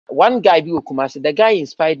one guy be Kumasi, the guy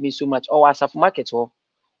inspired me so much. Oh, as a market, oh,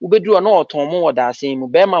 Ubedru no otomo or that same,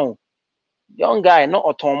 Bema, young guy, not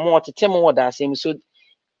otomo, to tell what that same. So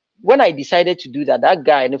when I decided to do that, that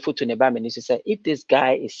guy in the photo in the said, if this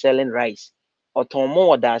guy is selling rice, otomo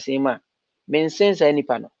or that same, means sense any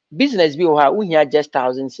panel. Business bill, we here just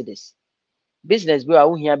 1,000 cedis. Business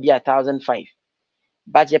bill, we here be 1,005.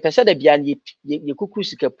 But your percent beyond you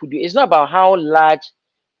it's not about how large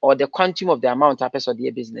or the quantum of the amount of person the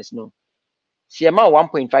business. No. See amount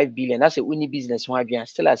 1.5 billion. That's a uni business one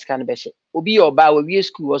still as can be. Obi or buy we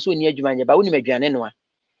school also near Jumania, but uni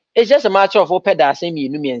it's just a matter of open that same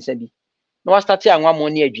you and sebi. No start here and one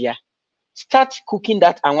money start cooking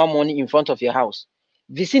that and one money in front of your house.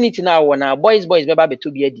 Vicinity now when our boys be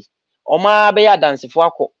to be ready. Or ma be dance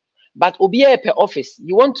for but obi per office.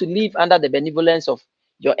 You want to live under the benevolence of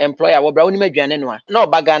your employer. No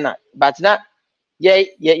bagana, but now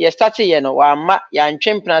yeah started no ya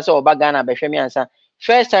ntwem plan say bagana be hwemi ansa.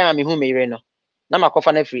 First time I'm who me no. Na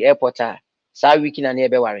makofa na free airport sa weekend na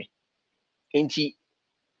be worry. Enti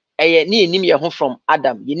ni nim ye ho from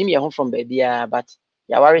Adam, ye nim ye ho from baby but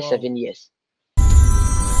ya worry 7 years.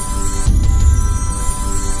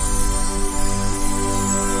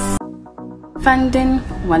 Funding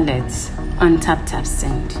wallets on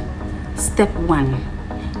TapTapSend. Step 1.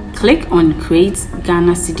 Click on Create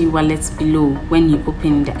Ghana Cedi Wallets below when you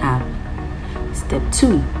open the app. Step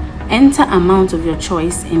 2. Enter amount of your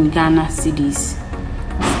choice in Ghana Cedis.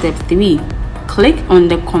 Step 3. Click on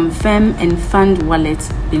the Confirm and Fund wallet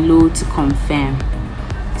below to confirm.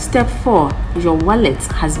 Step 4. Your wallet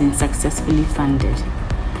has been successfully funded.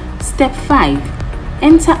 Step 5.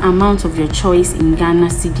 Enter amount of your choice in Ghana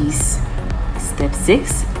Cedis. Step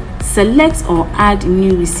 6. Select or add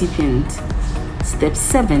new recipient. Step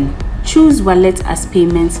 7. Choose wallet as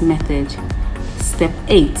payment method. Step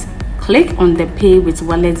 8. Click on the Pay with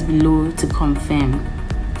Wallet below to confirm.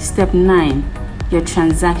 Step 9. Your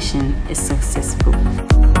transaction is successful.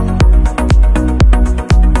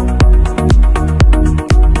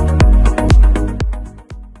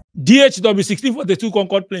 DHW 1642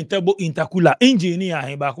 Concord plane turbo intercooler engineer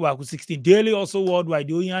in Baku 16 daily also worldwide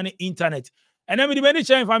the internet. And then with many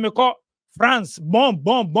chain if I may call France bomb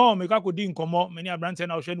me could din come many brands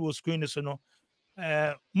and ocean was screen so no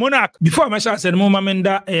Monarch before I said mo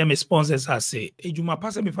mamenda my sponsors I say ejuma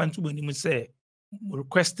pass me fan to when say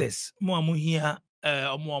requesters mo here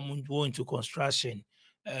mo go into construction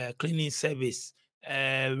cleaning service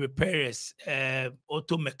repairers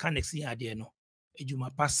auto mechanics here there no ejuma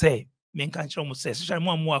pass say men kan chiro mo say especially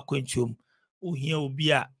mo akwantuom o here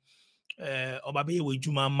obi a obabe we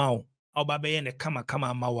ejuma ma o obabe ne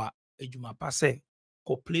kama mawa ejuma pa say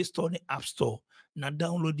ko Play Store ne App Store na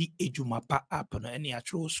download the ejuma pa app na any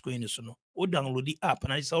actual screen so no o download the app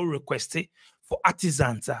na is all requested for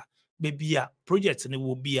artisans baby a project ne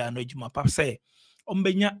will be no ejuma pa say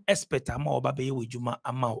ombenya expert ama obabe we ejuma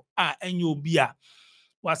ama enye obi a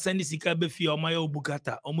wa send sika be fi omaya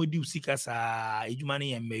obukata omodi sika sa ejuma ne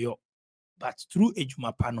yemmeyo but through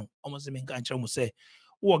ejuma pa no omo se men kan kire mo say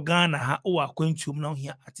o Ghana ha o akwantum na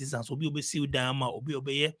ohia artisans obi obesi dan ma obi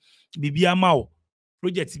obeye bibi ama o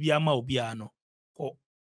project bi ama obi ano ko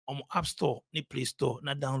App Store ni Play Store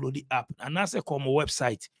na download the app and na say come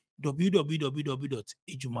website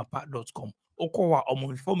www.ejumapa.com okowa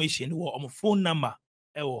information wo phone number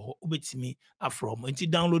ewo obetimi afrom enti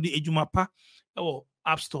download the Ejumapa ewo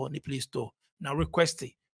App Store ni Play Store na request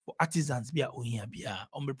for artisans bia ohia bia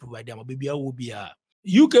be provide am bia wo bia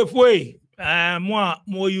UK foi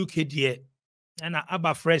mo UK die na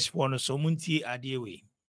aba fresh one so muntie ade we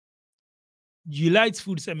Delight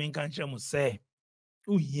Food se men kan kire mo say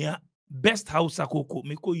ohia best house akoko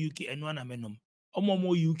me ko UK eno na menom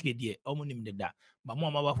omo UK die omo nim de da ba mo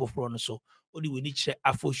amaba foforo no so odi we ni kire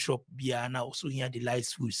afo shop bia na so hia Delight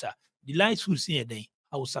Food sa Delight Food se den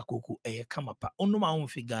house akoko kamapa ono ma won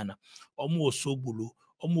fi Ghana omo osobulu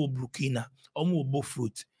omo Burkina omo obo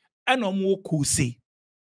fruit ena omo kose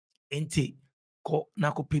ente ko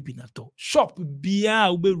na ko pepi na to shop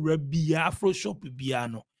bia ubewura bia afro shop bia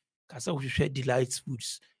no kasa wo hwehwe Delight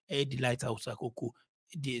Foods Delight House akoko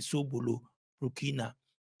de sobolo Burkina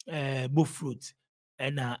bo fruit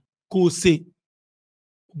ena kose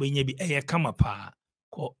ubenye bi kama pa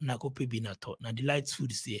ko na ko pepi na to na Delight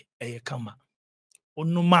Foods kama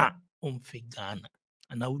onoma omfe Ghana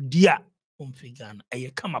ana udia omfe Ghana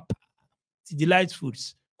kama pa ti Delight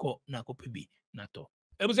Foods ko na ko pepi na to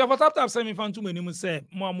was your tap semi fan too many say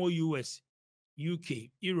more US,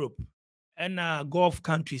 UK, Europe, and Gulf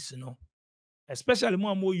countries, you know. Especially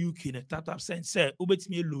more UK, the tap send say ubet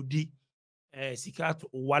me lodi sika to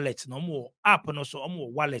wallet no more app no so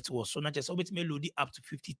wallet was so not just obetime load it up to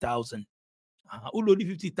 50,000 load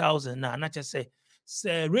 50,000 na just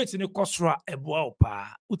say rate no kosra eboa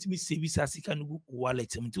pa utimi service sika no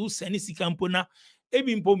wallet mti send sika mpo na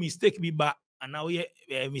ebi mpo mistake bi ba ana we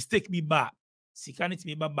mistake bi ba sika no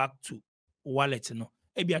timi ba back to wallet no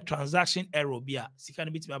ebi a transaction error bi a sika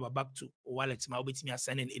no bitimi ba back to wallet ma obetimi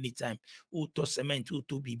send anytime to cement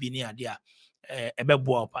to bibi ni ade a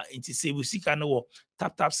ebeboa pa inti save sika no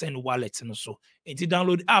tap send wallet no so inti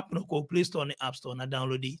download app no ko Play Store ni App Store na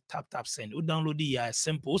download the tap send o download ya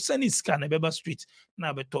simple o send sika na beba street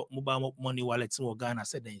na beto mobile money wallet no Ghana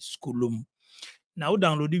said in schoolum na o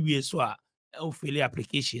download we so a o fill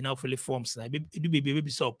application na o fill forms na do baby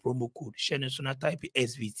so promo code share so na type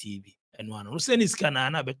SVTV and one o send sika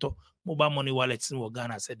na beto mobile money wallet no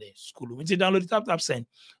Ghana said in schoolum inti download tap send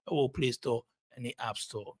o Play Store and the App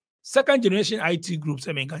Store. Second generation IT groups,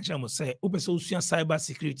 I mean, can say, open cyber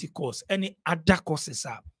security course, any other courses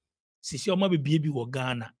up. Since you might be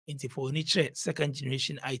Ghana, into for nature, second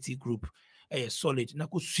generation IT group, solid. Na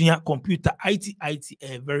kusuya computer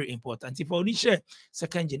IT, very important. If for nature,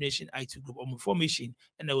 second generation IT group, formation,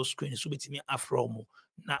 and I was screen, so between me afro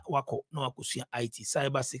na wako, no kusuya IT,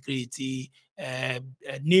 cyber security,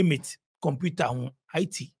 name it, computer,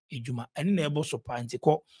 IT, ejuma, and enable support,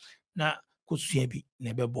 na kusuyebi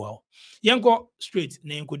nebeboa yenko straight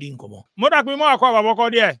na yenko di nkomo moda pe mo akwa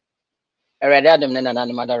baboko de already adam na na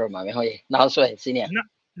madaro ma me hoye na so senior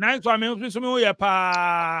na so me so me ye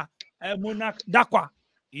pa Monarch dakwa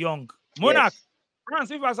young Monarch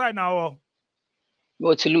France if aside now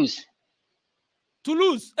go Toulouse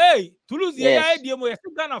hey Toulouse ye ya die mo ye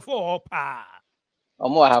Ghana for pa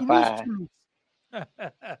omo ha pa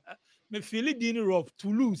me feel di ni rough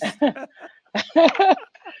Toulouse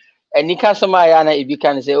and you can't if you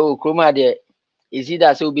can say, oh, Chroma there, is it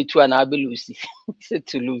that so be two and I'll be Lucy?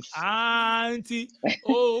 To lose. Auntie,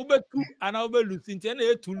 oh, but two and I'll be losing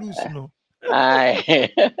to lose, no. Aye,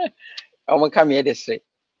 I'm gonna come here this way.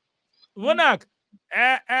 Monarch,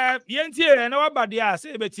 Yentie, and our body, I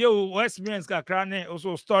say, but you, experience Kakrane,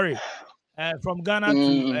 also story from Ghana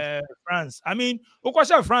to France. I mean,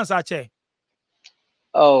 Okasha France, actually.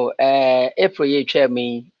 Oh, April year, chair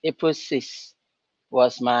me, April 6th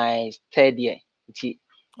was my third year.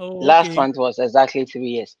 Last month was exactly 3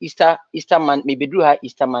 years. Easter month, maybe do her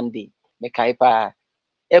Easter Monday. Me kaipa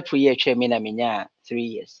April year chair me na minya 3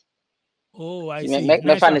 years. Oh, I see.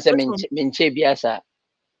 Me fan say minche biasa.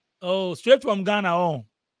 Oh, straight from Ghana on.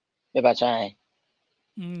 Me ba try.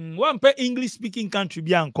 One pe English speaking country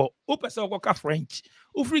bianco. Who person ko French.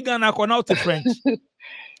 Who free Ghana ko now to French.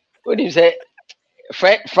 What do you say?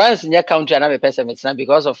 France in your country and have a person it's not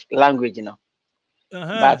because of language, you know.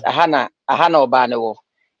 But ahana oba ne wo.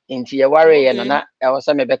 Inti ye worry ye no na e wo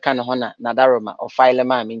se me be kan ho na daroma o file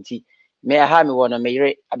ma me nti me aha me wo no me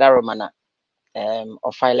yire adaroma na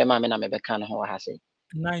o file ma me na me be kan ho ha say.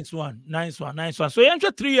 Nice one. So you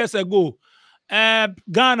 3 years ago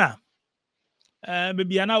Ghana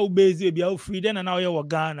baby ana ubezi bia free then na you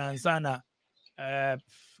Ghana and sana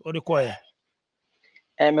o de koye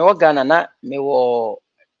me wo Ghana na me wo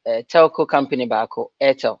telco company baako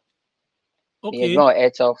Airtel. Okay. Me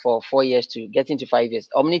Airtel for 4 years to get into 5 years.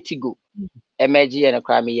 Omnitigo emerge and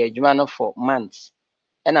cry me adwuma no for months.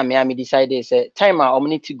 And I me decided say time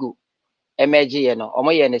Omnitigo emerge no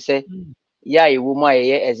omo ye ne say yeah you woman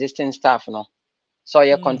existing staff no. So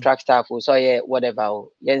your contract staff so your whatever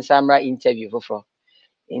yen samra interview for.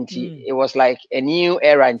 It was like a new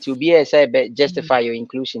era and to be a justify your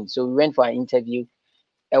inclusion. So we went for an interview.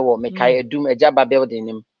 Me kai doom a job building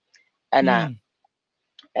him. And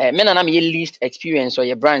men and I'm least experience or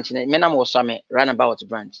your branch, men am was some runabout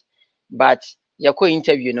branch. But your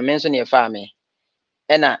interview no mention your farm.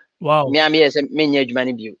 And wow, me am yes many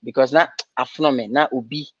money view because na afnome na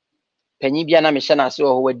ubi penny biana me shana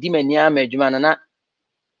so who dimania me jumana na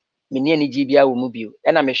me ni gibia wo mu bio.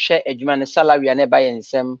 And me share adwuma ne salary and buy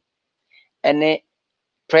nsem ene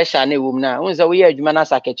pressure na wo mu na unza wo ye adwuma na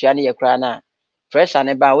saketua na ye kra na pressure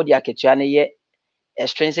ne ba wo di aketua na ye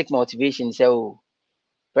extrinsic motivation say oh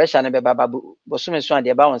pressure na be baba bosume so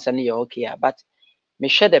ade ba wonsam ne ye okay but me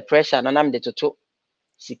share the pressure na nam de toto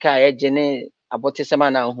sika ye gene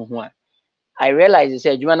abotesema na huhu a I realize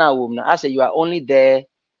say adwuma na wo mu na as you are only there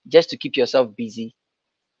just to keep yourself busy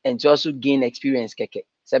and to also gain experience keke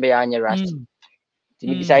sebe ya anya rusty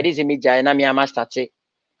me decided say me jai na me ama start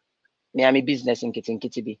me am business in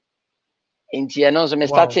nkiti bi enti e no so me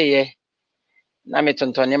start ye na me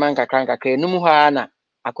tontonne man kakra num ho na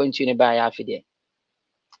akwantu ne ba ya afide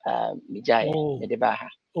me jai me de ba ha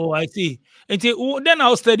Oh, I see. And then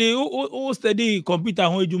I'll study computer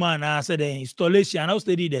home juma and I said the installation. I'll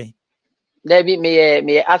study then. There be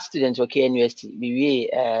me art student for KNUST. We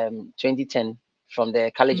 2010 from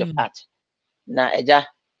the College of Art. Na eja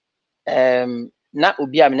na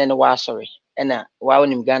obi amene no wa sorry. Na wa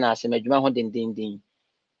onim Ghana asem adwuma ho den.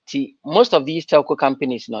 Ti most of these telco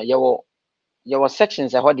companies no your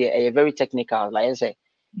sections are very technical, like I say,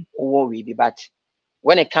 but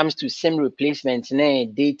when it comes to SIM replacement,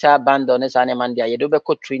 data bundle,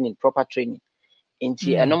 training, proper training.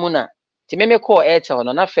 Inti anomuna. Ti me call Airtel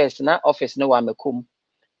no na first na office no wa mekum.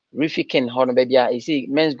 Rifikin hono baby you see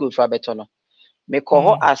men's good for better no. Me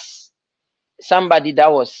call as somebody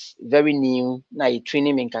that was very new, na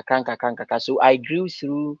training me kakranka. So I grew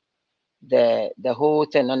through the whole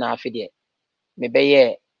thing on afide. Me be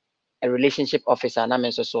a relationship officer na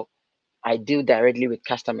me so I deal directly with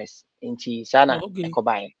customers into sana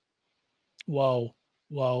ekobai. Wow,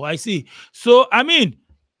 I see. So I mean,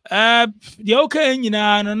 the okay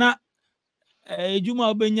na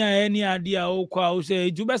Juma obenya any idea o kwa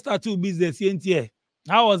say you best start to business here.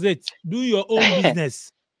 How was it? Do your own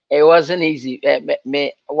business. It wasn't easy.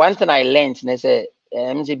 Me one thing I learned, and I say,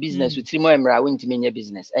 business with 3 more emra win to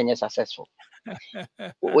business and you're successful.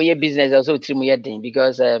 We business also 3 more thing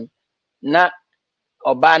because na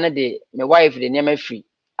obana de my wife the name free.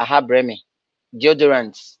 I have breme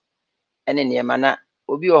deodorants and then na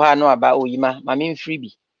obi o ha no aba oyima ma me free bi.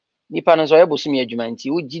 Nipa no so yeboso me adwuma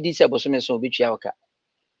nti wo gidi se boso me so obetua oka.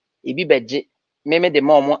 Ebi beje me de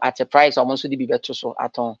mom at a price almost di bi beto so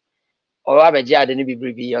aton. Or abeji ade no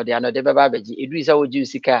bibribi or the another baba abeji edu isa woju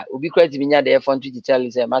sika obi kwati binya de phone to tell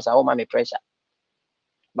you say masa wo ma me pressure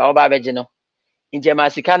ba oba abeji no nje ma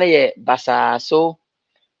sika na ye basa so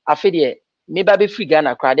afede me ba be free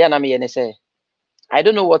Ghana krade na me ye ne say I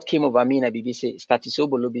don't know what came over me na BBC start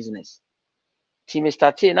sobolo business team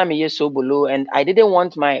started na me ye sobolo and I didn't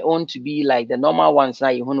want my own to be like the normal ones na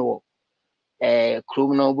you know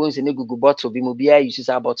krum no go se ne gugu bottle bi mo bia use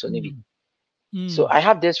sa bottle ne bi. So I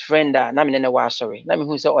have this friend that na me nene wa sorry. Na me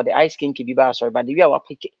who say or the ice king be ba sorry, but the way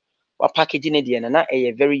we packaging it na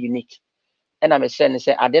very unique. And I'm saying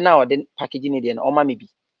say ade na or the packaging it o ma me bi.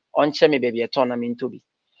 On che me baby e turn na me into bi.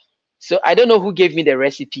 So I don't know who gave me the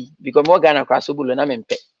recipe because more Ghana kwa sobolo na me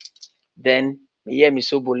mpe. Then me hear me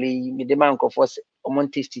sobolo me demand for omon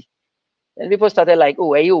tasty. And people started like,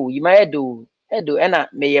 oh, hey, you might do and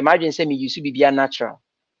me imagine say me used to be natural.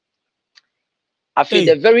 I feel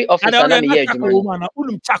the very office and I'm here.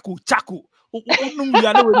 Chaku.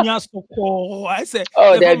 I say,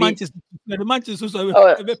 oh, there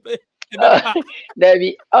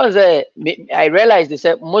be. I realized they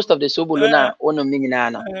said most of the sobolo na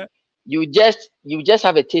you just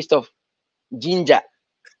have a taste of ginger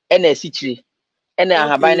and a citri and a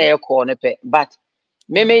habana corner but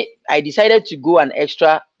maybe I decided to go an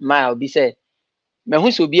extra mile. Be say me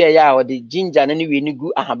who so be a or the ginger and anyway ni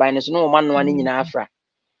go ahabana so no man no one in Afra.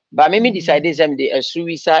 But maybe decided them the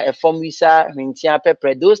suisa, a form visa,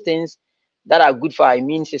 pepper, those things that are good for our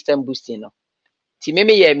immune system boosting. See,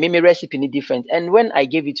 maybe recipe ni different. And when I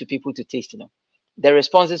gave it to people to taste, the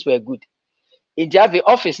responses were good. In the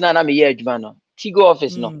office now, I'm a year no. Tigo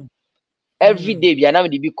office no. Every day, we are now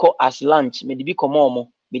be call as lunch, maybe be come more,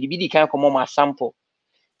 maybe be can come more sample.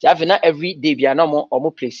 Now every day we are no more or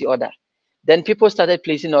more place order. Then people started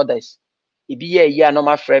placing orders. It be a year no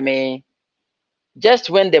more frame. Just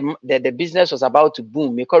when the business was about to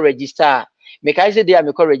boom, me call register. Me can say there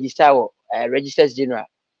me call register or registers general.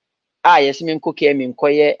 Yes, me ko care me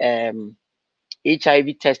koye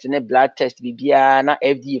HIV test and blood test bibia na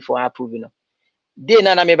FDA for approving. Dey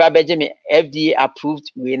na me ba beje me FDA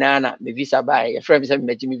approved we na me visa by a friend say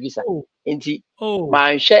me visa. Enti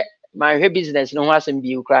my business no ho asem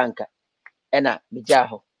bi ukra nka. E na me ja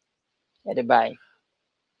ho. E dey buy.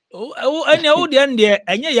 And you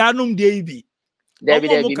enye ya anum dey bi.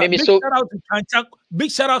 Debbie, maybe so.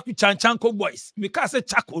 Big shout out to Chanchanko boys. Because say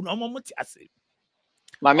Chaco no more tiase.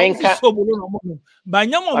 Mamenka.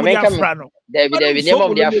 Banyamo Diafrano. Debbie, name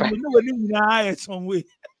of Diafra. No, some way.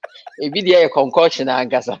 A video concoction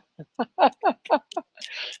angasa.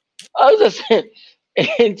 I was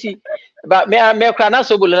saying, but me kana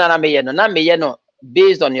so bulana na me no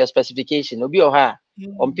based on your specification. Obi oha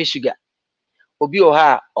on sugar. Obi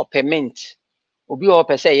oha or peppermint. Obi o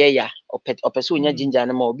pese ya o pese onya ginger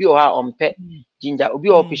na ma obi o ha ompe ginger obi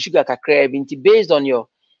o pe sugar kakra binti based on your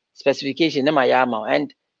specification na ma ya ma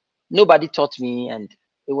and nobody taught me and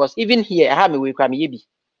it was even here I have me we kwam yebi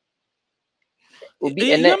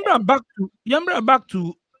obi yambra back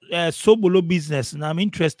to sobolo business and I'm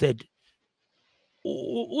interested.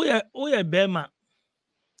 Oya bema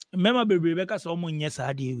Remember baby Rebecca so mo nyɛ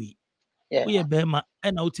saa de wi. Yeah. We bema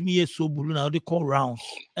and out me ye so bulu now they call rounds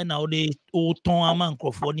and now they all ton a man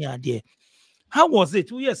crofoni idea. How was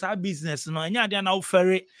it? We yes our business no and ya now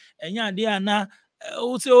ferry and ya dia na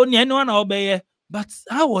say only anyone obey. But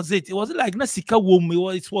how was it? Was it like na sika wom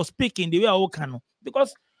it was speaking the way I can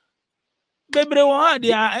because baby one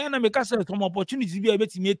there and make us some opportunity be able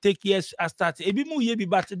to take years as start. Ebi mu ye bi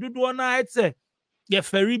but do na it say ye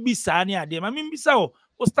ferry bi sa ne ade. I mean bisa o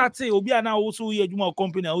start say obi ana also ye adwuma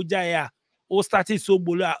company o jaya o started so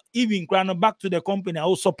bolo even crown back to the company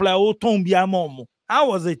o supply o ton bi amom. How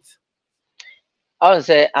was it? I would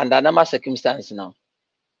say under normal circumstances now.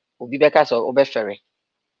 Obi beka so obe ferry.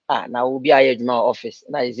 Now obi aye adwuma office.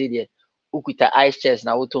 Na is it there. Ukuta ice chest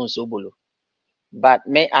na o ton so bolo. But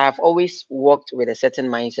I have always worked with a certain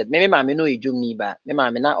mindset. Maybe mama no ejum ni ba. Me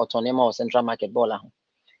mama na autonomous or central market baller.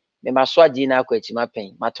 Me ma swa di na akwachi ma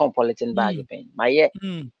pen. Ma ton polythene bag pen. Ma ye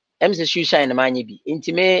MC shoe shine ma nya bi.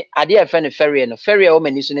 Nti me ade a fe no ferry no. Ferry o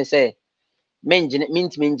mani so ne say me engine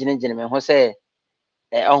me ho say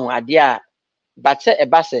ohun ade a but say e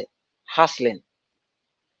ba say hustling.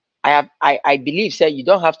 I believe say you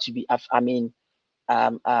don't have to be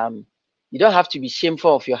you don't have to be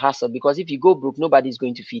shameful of your hustle because if you go broke, nobody's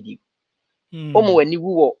going to feed you. When you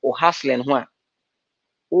or hustling,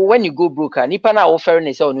 when you go broke, nipa na offering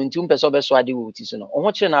is on until person be swadi wo ti so no. On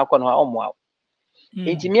what na akọ no omo.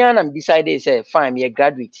 Enti me am decided say fine, me a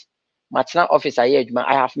graduate. Matna office I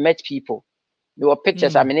have met people. There were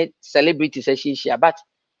pictures, I mean celebrities but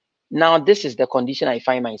now this is the condition I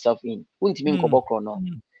find myself in. Untimi nkobokro no.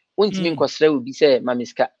 Untimi nkosre obi say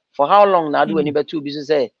mamiska. For how long now do anybody to be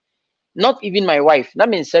say not even my wife. That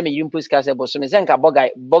means say me you put case but so me say nka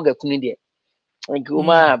boga kunu de.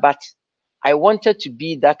 But I wanted to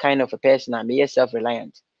be that kind of a person and be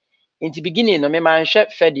self-reliant. In the beginning, no me man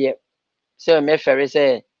chef fed ye. Say me ferry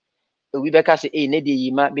say we beka say ne de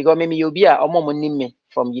yima because me you be a omo me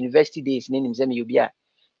from university days name say me you be a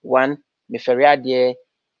one me ferry ade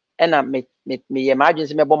and me imagine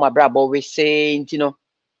say me bo my brabo we say you know.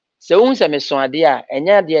 So un say me so ade a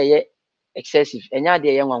enya de ye excessive enya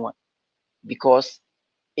de ye nwanwa. Because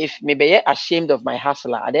if maybe you're ashamed of my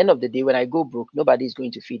hustler, at the end of the day, when I go broke, nobody is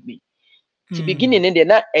going to feed me. To beginning in there,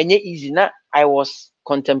 not any easy. Now I was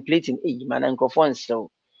contemplating, hey man, I'm going so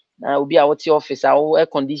now will be out the office, our air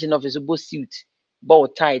condition office, both suit, bow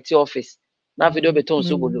tie to office. Now video beton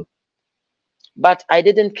so below. But I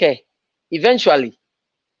didn't care. Eventually,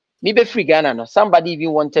 maybe free Ghana. No, somebody even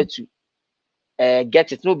wanted to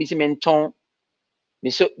get it. No, busy menton.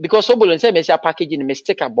 So because so below say me say packaging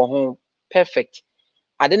mistake about home. Perfect.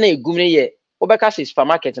 I don't know gumne ye. Obeka says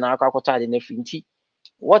supermarket na akwa de na free.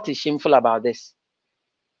 What is shameful about this?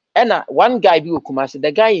 And one guy be Kumasi,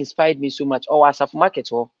 the guy inspired me so much. Oh, as a market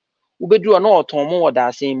oh, ubedru no otomo or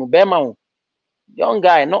that same bema. Young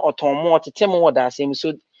guy no otomo to tell me what that same.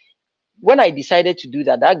 So when I decided to do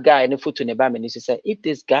that, that guy in the photo never me said, if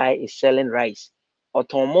this guy is selling rice,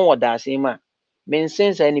 otomo or that same man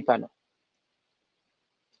sense any panel.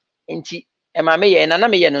 Inti ema me ye na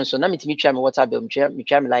me ye no so na metimi twa me water bill me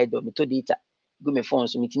twa me light bill me to data go me phone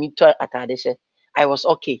so metimi to atade hye I was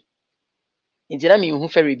okay inti na me hu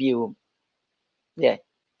ferry bi e yeah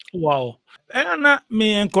wow and na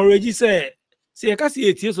me encourage say you can see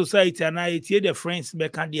a society and I the friends be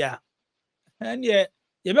can there and yeah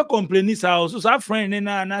you be complaining so friend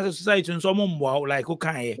na society so mo like who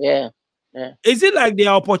can yeah is it like there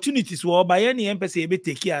are opportunities or by any empathy be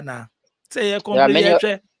take here na say you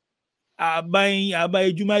complain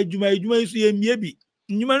abai juma so ye mie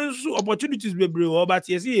nyuma so opportunities bebre o but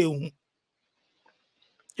yes ye hu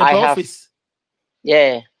I have office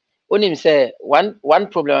yeah onim say one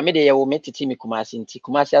problem me dey ye wo metiti me kumasi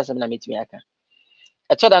asem na metimi aka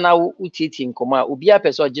eto da na utiti nkoma obi a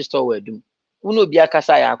person register we adum unu obi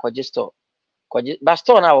akasa ya register ba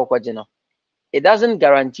store na wo kwaje no it doesn't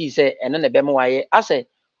guarantee say eno na be mo waye ase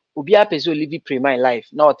obi a person live prime life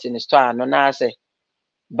not in store no na ase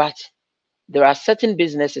but there are certain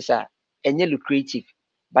businesses are lucrative,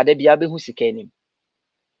 but they be able to see kenim.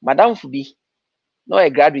 Madam Fubi, no a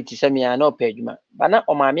graduate is me no pejuma, but now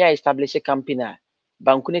Omamia establish a company,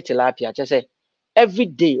 Bankuni tilapia. Just say every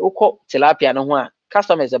day, oko tilapia no one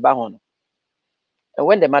customers about on. And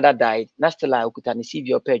when the mother died, Nastela Okutan receive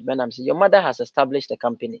your page, man. I'm saying your mother has established a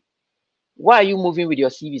company. Why are you moving with your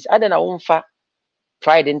CVs? I don't know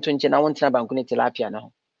pride in 20 and I want to Bankuni tilapia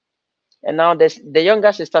now. And now the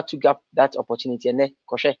younger sister took up that opportunity and then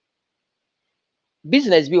koshe.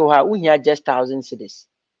 Business bill here just 1,000 cedis.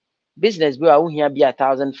 Business bill here be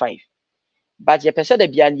 1,005. But your person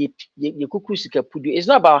you kuku pudu. It's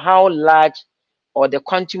not about how large or the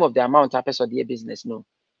quantum of the amount of person the business no.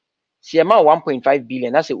 See amount 1.5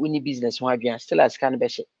 billion. That's a uni business one again. Still as can be.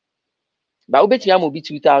 But ubeti am be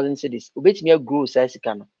 2,000 cedis. Ubeti me grow size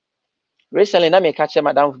can. Recently, na me catch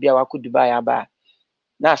madam bia wa could Dubai aba.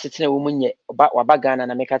 Na sitting a woman ye waba Ghana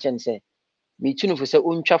na me catch and say. Me tunu for say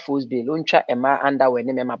uncha fools bill, uncha ema underwear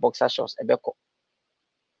ne me boxer shorts ebeko.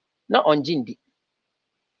 Na on jindi.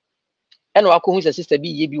 Eno wako hu sister bi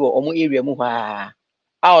ye bi wo omo area mu ha.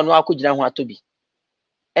 A ono wako gina ho atobi.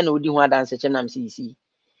 Eno odi ho dance chem nam si.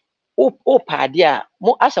 O padi a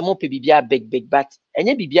mo asa mo pe bibia big but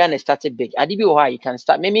enye bibia na started big. Adi bi wo ha you can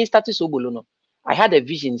start. Me started so bolo no. I had a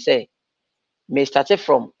vision say me started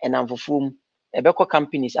from enamfofum ebeko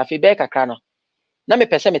companies afebe kakra no. Na me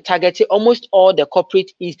pese me target almost all the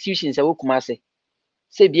corporate institutions e wo Kumase.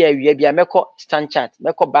 Say bia wi bia meko Stanchart,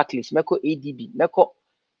 meko Barclays, meko ADB, meko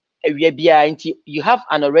wi bia nti you have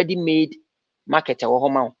an already made market e wo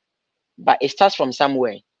homa. But it starts from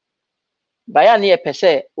somewhere. Baya na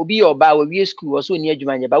pese obi oba we school also ni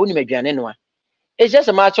adwuma nya ba woni madwane no a. It's just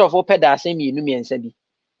a matter of open that same you miensa bi.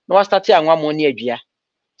 No wa start anwa mo ni adua.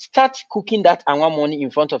 Start cooking that anwa money in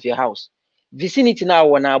front of your house. Vicinity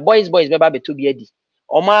now na boys beba beto bi adi.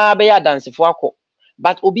 Oma be ya dance for akọ.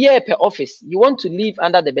 But obi per office, you want to live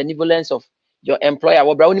under the benevolence of your employer.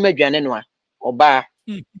 Wo bra woni madwane no a oba.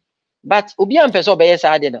 But obi am person obeye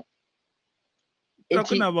sa ade no.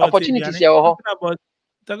 Opportunities here ho.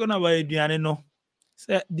 Talking about aduane no.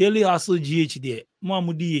 Say daily hustle GH there. Mo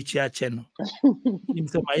amudi echi ache no. Nim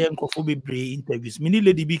say my nkofo bebre interviews. Me ni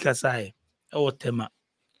lady bi kasa e wo tema.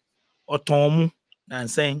 Otomu na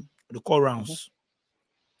saying the call rounds.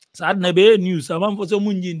 Sad na be news. Am for so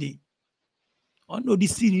munjindi. On no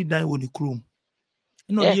this city die on the chrome.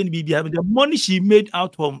 No the NBB the money she made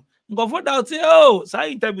out from. Go for that say oh,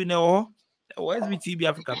 say interview no. SBTB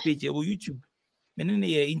Africa page or YouTube.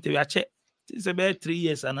 Many interview I check. It's about 3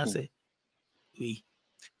 years and I say, we.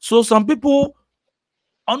 So some people,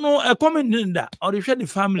 I know a comment in that or if the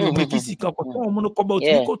family make it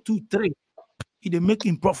 2, 3, they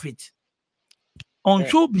making profit on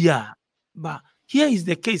Shobia. But here is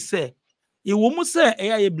the case, say, a woman say,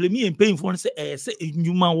 I blame me and paying for say,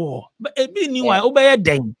 human war, but a be new, I obey a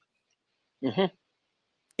dang.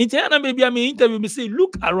 In maybe I may interview me say,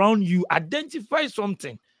 look around you, identify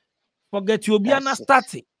something. Forget you be an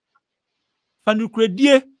static. Fanu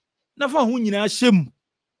credie na fa hu nyina hyem.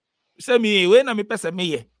 Se me we na me pese me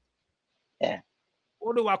ye.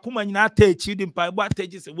 Odo wa kuma nyina attachi di mpa bo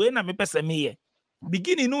attachi se we na me pese me ye.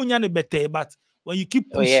 Beginning no nya ne better but when you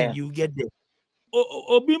keep pushing you get there.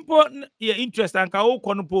 Obimpo your interest anka wo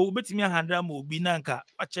kono po betimi 100 ma obi na anka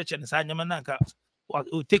wa cheche ne sa nyama na anka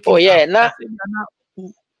o take na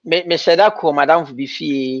me said that ko madam fu bi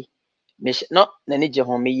fie me no na ne je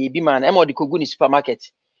ho me ye bi man e mo de kogu ni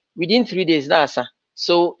supermarket within 3 days na asa.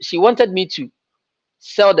 So she wanted me to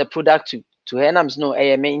sell the product to her. Nam's no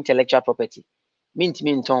AMA intellectual property. Mint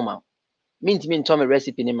me in Toma. Mint me in Toma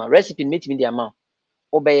recipe name. Recipe meet me the amount.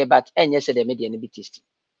 Obey but and yes, the media and be tasty.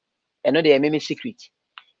 And no, they are secret.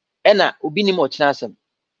 Ena ubini mo chinasem.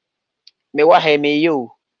 Me wa he me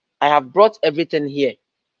yo. I have brought everything here.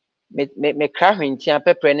 Me crahing tia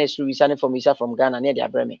pepper ne suru isane from Ghana near the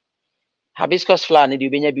abreme. Hibiscus flower ne di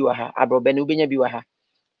ubenya bi wa ha. Abrobe ne ubenya bi wa ha.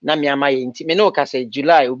 Na mi ama ye nti me no ka say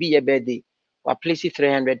July obi ye birthday wa place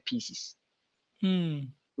 300 pieces.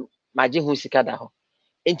 Maji hu sika da ho.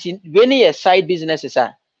 Nti when ye side businesses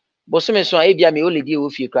are bosome so e bia me oledi e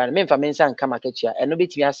ofie kra me mfa me nsa nka market ya eno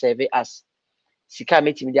betimi a serve as sika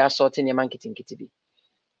metimi dia sorting e market nkiti bi.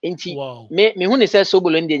 Nti me hu ne say so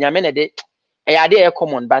bolo ndi nya me na de e ya de e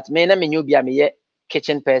common but me na me nyo bia me ye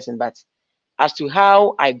kitchen person but as to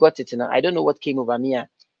how I got it now I don't know what came over me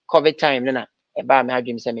COVID time na eba me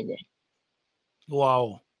hadwem se menye.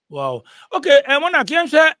 Wow. Okay, and when I came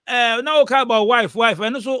say now okay about wife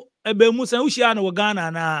and so ebe mu say ushia na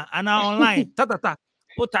Ghana na ana online ta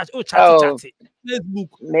o chat Facebook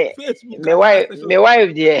me wife there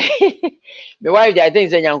me wife there I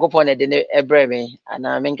think say Nyankopon e de ne ebre me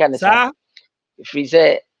ana me nka ne sa free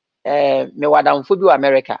say me wadamfo bi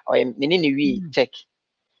America o me ni wi tech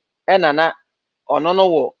e na ono no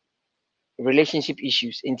wo relationship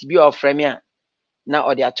issues inti bi of frame a na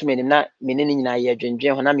or the atumeni na menene nyina ye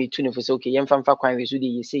dwendwen ho na me tu ne fo say okay yemfa mfa kwan we so dey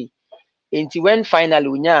you say enti when finally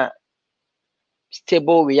unya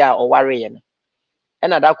stable we are or worry no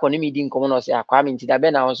and that kon me di nkomo no say akwa me enti da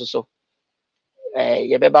be na won so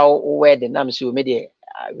ye beba wedding na me say o me the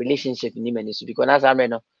relationship ni mani so because na me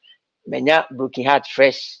no menya broken heart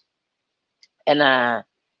fresh and na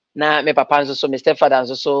me papa so me stepfather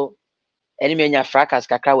so any menya fracas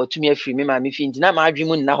kakra watumi afiri me ma me fi enti na ma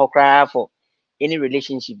adwemu na ho kra for any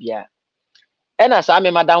relationship ya And as I'm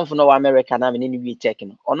a madam for no America, I'm in any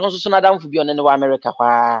taken. Or no, so madam for be on any America.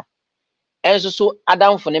 And so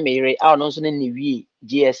Adam for Nemere, our nonsense in the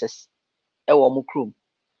GSS. Ewo Mukrum.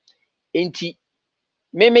 Enti,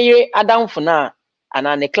 me Adam for now, and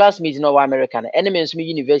an a classmate in our American, enemies me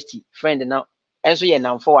university, friend now, and so yeah,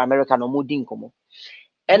 now for American or Mudin como.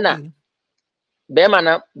 And na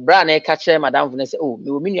Bemana, Brane catcher, Madame Vanessa, oh,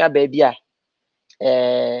 you mean your baby. I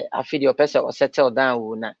feel your person or settle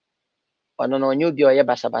down, na. Or no, you be your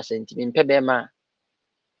basabas and in Pebema.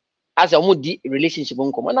 As a moody relationship,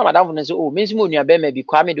 uncle, Madame Vanessa, oh, Miss Moon, your baby be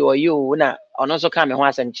kwame or you, na, or also come and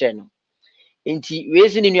once and channel. Inti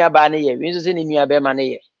wezi ni nuaba na ye wenzo ni nuaba ma na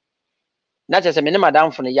ye na chese me ne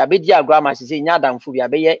madam fo no ya be di agrama se nya adamfo bia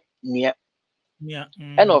be ye nua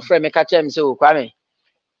e na ofre me ka chem se o kwa me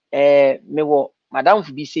me wo madam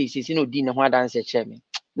fo bi se no di ne ho adanse che me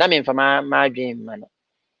na me mfa ma adwen ma no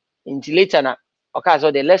inti later na oka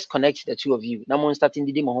so the let's connect the two of you na mo starting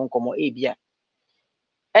didi mo ho nkomo e bia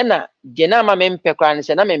e na de na ma me mpe kwa ne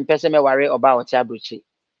se na me mpe se me ware oba o ti abrochi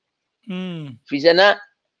fizena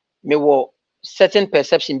me wo certain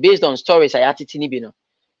perception based on stories I attitude ni bi no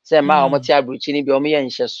say ma omo ti abrochi ni bi omo ye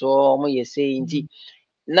nhyeso omo ye say inti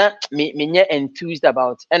na me nye enthused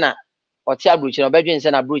about na o ti abrochi no bedwen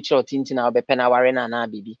say na abrochi o tinti na obepe na ware na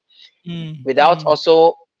bibi without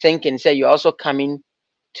also thinking say you also coming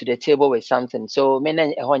to the table with something so me na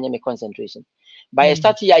e ho nye me concentration by I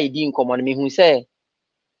start ya idi nkomo no me hu say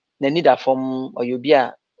na need a form or you be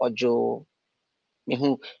a ojo me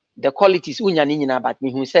hu the qualities unya ni nyina but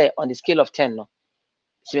me who say on the scale of 10 no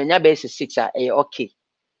so nya base 6 okay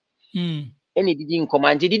any didi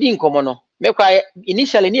nkomo no me kwa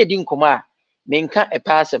initially ni edi nkomo a me nka a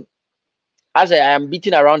person as I am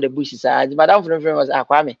beating around the bushes madam friend was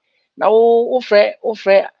akwame na wo frɛ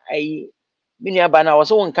ai me nua ba na wo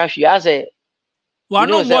so wo nka hwe as One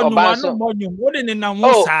more, what in the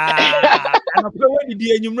Namusa? And a pretty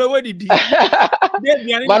dear, you know what it is.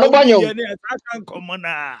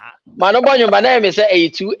 Manobonyo, my name is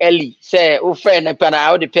too early. Say, oh, friend, I pan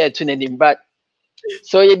out the pair to him, but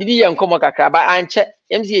so you did young Komaka, but I check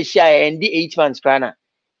MCA Shire and the 8 months planner.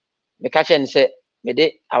 The catcher said, me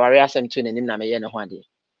de our reason to him, Namayan one day.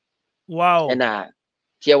 Wow. And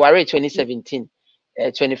Tiawari 2017,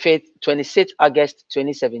 26th August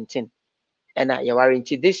 2017. And you are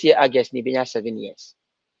into this year, August, Nibia 7 years.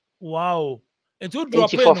 Wow. It will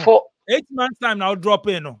drop in. 8 months' time now, drop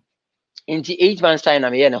in. Into 8 months' time,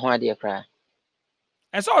 I'm here in a 1 year cry.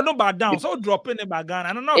 And so no bad down, so drop in a bagana.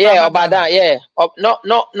 I don't know. Yeah, bad down, yeah.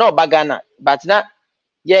 No bagana, but not.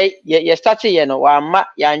 Yeah, starting, you know,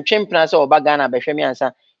 and champions or bagana, by Femi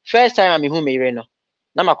answer. First time I'm who may reno.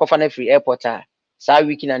 Now my coffin free airport, so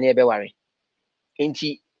we can never worry.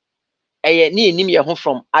 Into ni nim ye ho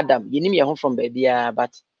from Adam, you nim ye ho from baby,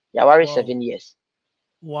 but you worry 7 years.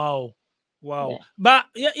 Wow. Yeah. But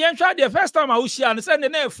you tried the first time I was here and send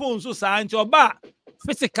the phone so sign to ba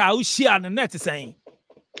physical was here and net saying.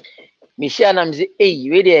 Michelle am say, hey,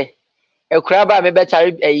 we there. E kraba me better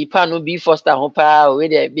e panu be foster ho pa we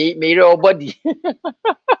there me your body.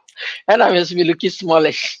 And I'm just looking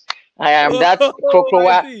smallish. I am that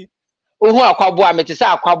krokowa. Who akwabo am te say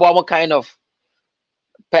akwabo am kind of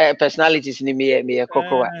personalities in me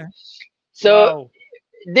krokowa. So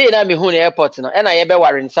they na me hu na airport no and I be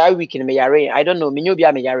worry inside week in me yare I don't know me nyu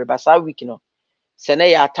bia me yare but inside week no se na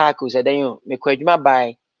ya attack o se den yo me kwadwuma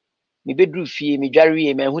by me bedru fie me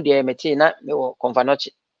dware me hu de me te na me wo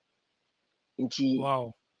konfanoche nti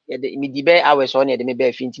wow me di be hours on de me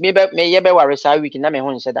be fie nti me ye be worry inside week na me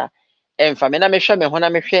hu nse da emfa me na me hwe me ho na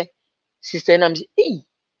me hwe sister na me say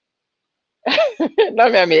eh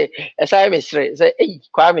na me aside me say eh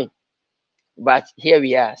kwame but here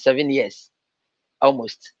we are 7 years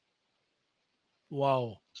almost.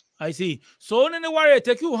 Wow, I see. So, in the worry,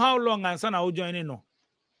 take you how long and son I will join in? No,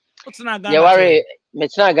 what's not Ghana? Yeah, worry,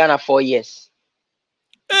 it's not Ghana 4 years.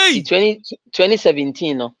 Hey,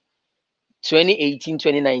 2017, no, 2018,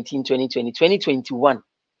 2019, 2020, 2021,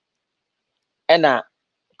 and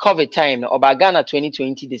COVID time. No, about Ghana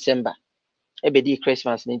 2020 December, every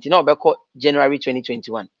Christmas. No, about January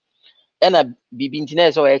 2021, and Bibi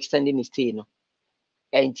internet or extending his stay. No,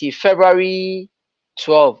 until February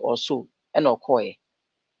 12 or so, and Okoye.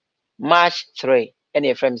 March 3, and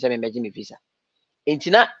your friends have emergency visa.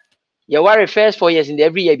 Intina, you worry first 4 years in the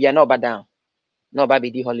every year be no bad down. No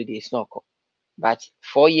baby holidays, no call. But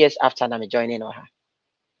 4 years after I'm joining her.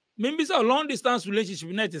 Maybe it's a long distance relationship,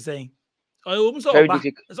 not saying. Very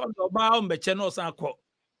difficult.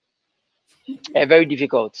 Very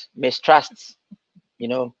difficult. Mistrust,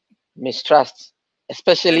 mistrust.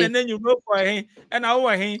 Especially and then you go for him and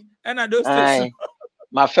over him and I those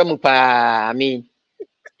my firm pa I mean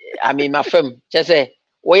my firm just say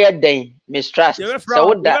where then mistrust so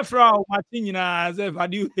what that from Martin as if I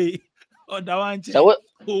do or that one so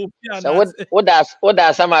what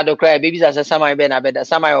does some other cry babies as a summer ben abeda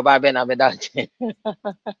summer or ben abeda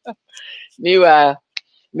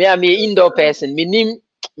me am indoor person minim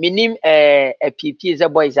a PP is a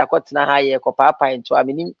boy is a cotton high ko papa into a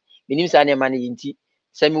minim sane man yinti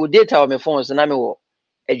se me data on my phone so na me wo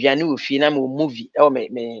aduane wo fi na me movie e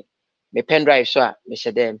me pen drive so a me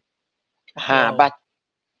she dem but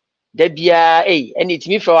da bia and it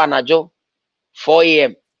me from anajo 4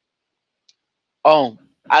 a.m. on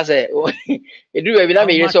as a e do we na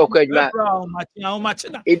me yese okọ adwuma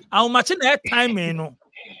how much na time no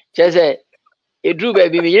chese e do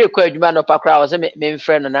baby me yere kọ adwuma no pakra o se me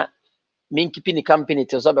friend na me keeping the company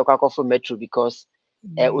to so be kwakọ from metro because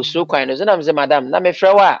osuro kwan no so na me say madam na me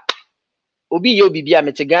frɛ wa obi ye obi bia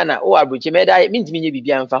me te Ghana o abroche me da me ntimi nye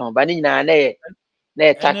bibia mfa ho ba ne nyina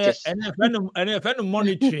na tactics and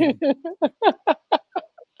monitoring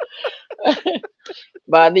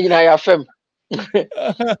but ne nyina ya fam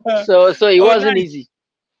so it wasn't easy.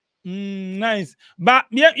 Nice. But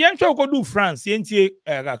yen go do France yentie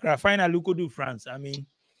finally go do France. I mean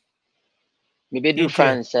me be do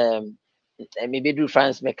France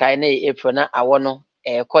me kai na April na awo no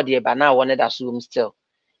code ba na awo na da so still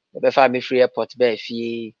be fa me free airport ba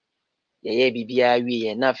fie ye bibia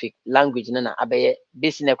wie na fi language na abeye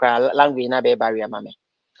business language na be barrier ma me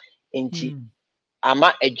enti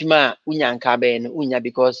ama adwuma unya nka be no unya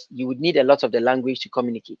because you would need a lot of the language to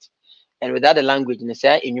communicate, and without the language ne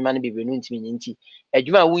say enwuma no be no ntimi nti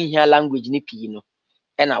adwuma unhia language ne pi no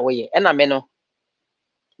na wo ye na me no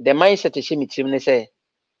the mindset is shemitim ne say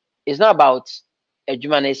it's not about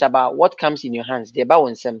adwuma, it's about what comes in your hands. The about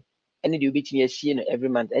onsem any the obitimi asie no every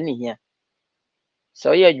month any here.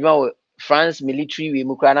 So yeah, adwuma France military we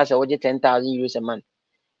mukra na say wo 10,000 euros a month.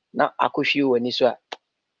 Now akohwie wani so a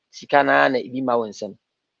sika na ibi ma wonsem.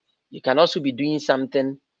 You can also be doing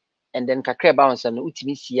something and then kakra ba wonsem no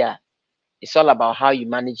utimi sia. It's all about how you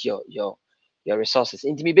manage your resources.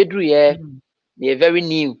 Intimi bedru ye they very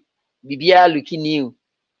new. Bibia looking new.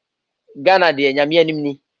 Ghana de nyame anim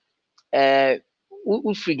ni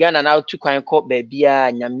free Ghana now to kwan ko ba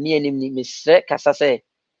bia nyame anim ni mesre kasa se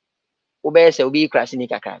obey se obi krasi ni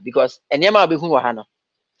kaka because enema be hu wa ha no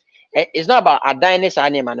it's not about adine sa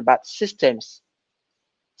anema but systems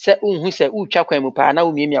se unhu se utwa kwan mu pa na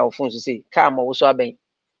umiemia wo phone so say car mo wo so aben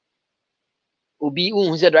obi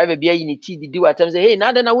unhu se driver bia yi ni ti di watam say hey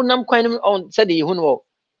na da na wonam kwan on say de hu no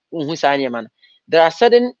unhu sa anema. There are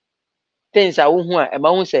certain things a wo hu a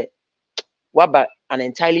ma hu say waba an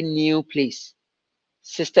entirely new place.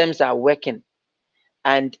 Systems are working,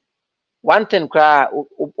 and one thing kra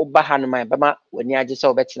obahan my bama wani age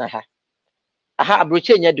so betina ha aha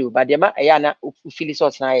abroche nya do but dem aya na feel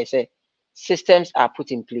sort na say systems are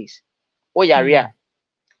put in place. O yare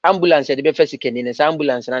ambulance de be first keni ne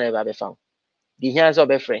ambulance na na be found the hands of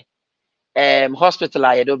be free hospital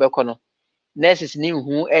aye do be kono nurses ni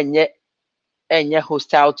hu enye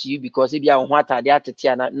hostile to you because if you are ho atade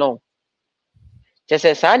atete na no just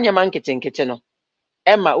say nyama nkete no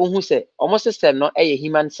Emma uhu se almost system no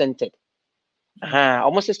human centered.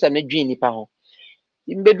 Almost system ne dream nipa ho.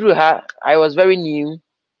 Imbedru ha I was very new.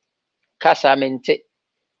 Kasa mente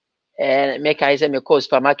make I say me call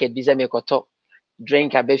supermarket bi say me koto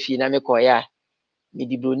drink abefi na me koya. Me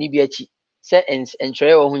di broni bi achi. Say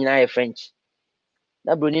enchre wo hu nyina French.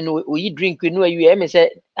 Na broni no we drink no ayu me say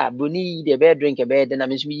broni the bear drink a bear then I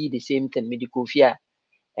me the same thing me di coffee a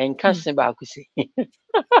en kan se ba ku se.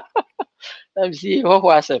 Let me see what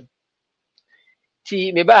was it.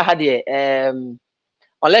 See, maybe I had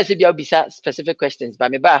unless if you have specific questions,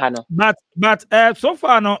 but maybe I had no. But so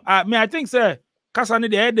far no, I think sir, kasa ne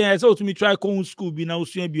dey there so to me try con school bi na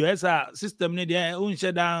usua bi esa system ne dey un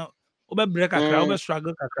share down obe break akra obe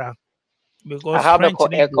struggle akra because I have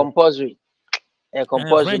a compulsory my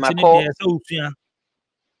call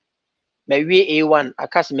maybe A1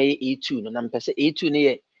 akas me A2 no na mpese A2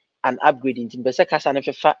 ne an upgrade nti mpese kasa ne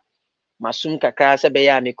fefa masum kakra se be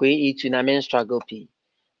ya me ko E2 na men struggle p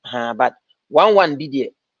but 1 bi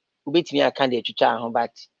de ubetimi aka de twitwa ho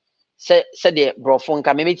but se de brofo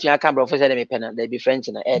nka me metimi aka brofo se de me pena they be French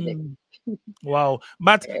na wow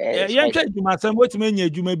but yen twa adwuma sam wetimi anya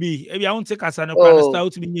adwuma bi e bia won te kasa ne kwa style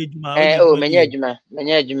wetimi anya adwuma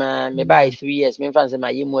menya adwuma me buy 3 years me fancy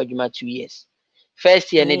my yemu adwuma 2 years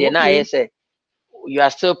first year ne de na I say you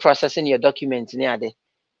are still processing your documents ne ade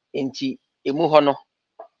enti emu ho no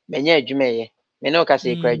menya adwuma ye me no ka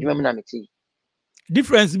say kra adwuma mu na meti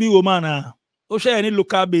difference bi wo man o share any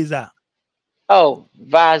local base oh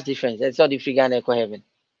vast difference it's all the free Ghana eco heaven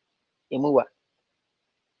emuwa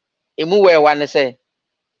e wan say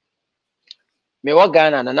me wo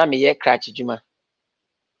Ghana na me ye crutch juma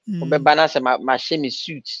obeba na say ma she me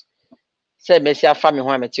suit say me si afa me ho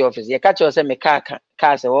amete office ye ka che say me car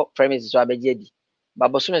say wo premises so abeje di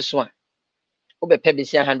baboso me so a obepe be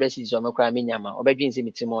 100 cedis o me kra me nyama obedwin say me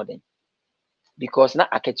ti more than because na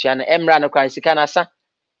aketua na emra no kra sika na sa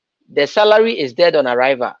the salary is dead on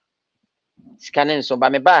arrival sika na nso ba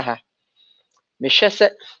me ba ha me hwese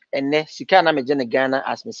enne sika na me je ne Ghana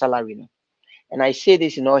as me salary no. And I say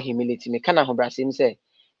this in all humility. Me kana ho brasim say,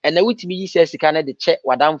 and na wutimi yi say sika na de che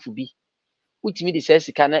wadamfo bi. Wutimi de say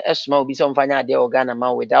sika na esoma obi say omfanya ade Ghana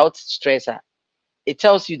man without stress. It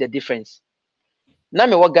tells you the difference. Na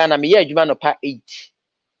me wo Ghana me ye adwuma no pa 8.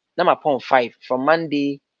 Na ma pon 5 from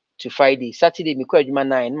Monday to Friday. Saturday me ko adwuma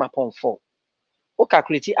 9 na ma pon 4. O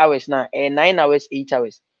calculate hours na 9 hours 8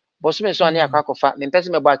 hours. But so me so ane akwakofa me pese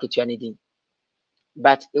me bo aketua ne din.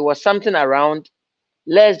 But it was something around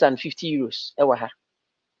less than 50 euros. Ewa ha.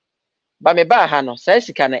 But me ba ha no, say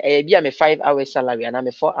sika na bia me 5 hours salary and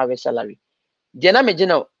me 4 hours salary. Je na me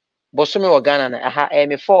gina boso me wo Ghana na aha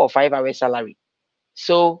me 4 or 5 hours salary.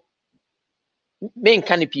 So me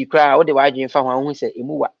nka ne pi kra wo de wa adwen fa ho hu say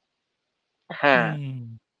emuwa. Aha.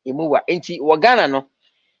 Emuwa enti wo Ghana no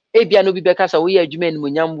bia no bi beka sa wo ye adwuma ni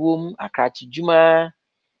monyamwom akrachi dwuma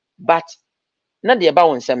but na de ba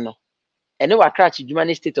wonsem no. Ene wa akrachi dwuma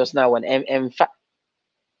ni status na won emfa.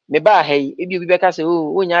 Me ba ha yi ebi obi beka say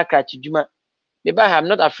oh wonya akrachi dwuma. Me ba I'm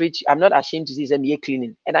not afraid I'm not ashamed to say me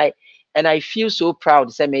cleaning and I feel so proud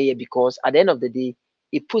to say me because at the end of the day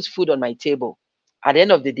it puts food on my table. At the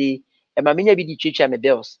end of the day e ma menya bi di twetwa me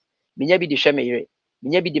bills menya bi di hwe me yere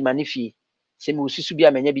menya bi di manifie se me ususu bi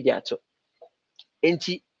a menya bi di ato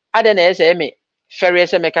enti ade na ese me fere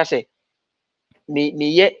ese me ka say me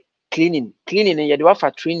ye cleaning ye de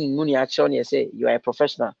wafa training mu ni a che on ye say you are a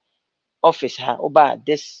professional office ha oba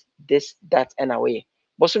this that and away.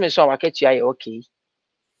 But so me so wakatua ye okay.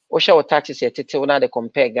 O share o taxes ye tete na de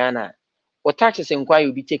compare Ghana. O taxes nkwa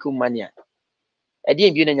you be take money. E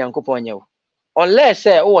dey bi na Nyankopon nye wo. Unless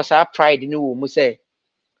say o was our pride ni wo mu say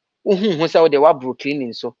hu say o de wa bro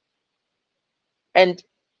cleaning so. And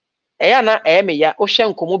eya na me ya o hye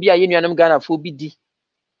nkomo bi a ye nuanam Ghana fo bi di.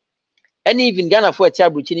 And even Ghana fo ati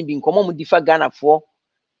abrochi ni bi nkomo mu difa Ghana fo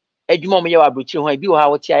adwuma mo ye wa abrochi ho bi wo ha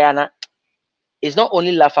wo ti aya na. It's not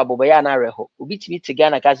only laughable, but ya na reho. Obi timi te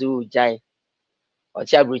Ghana kaze o jai. O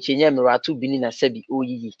ti abrochi nye mratu bini na sebi o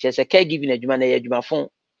yiyi. Chese caregiving adwuma na ye adwuma fon.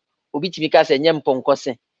 Obi timi kaze nye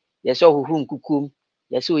mponkose. Yese ohuhu nkukum.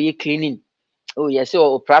 Yese o ye cleaning. Oh yese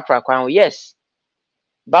o prapra kwan. Yes.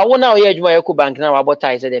 But wona o ye adwuma ye ko bank na wa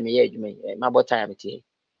bota ise de me ye adwuma. Ma bota ya meti.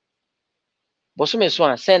 Boso me so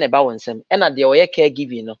an se ne ba wonsem. E na de o ye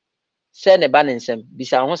caregiving no. Se ne ba nsem.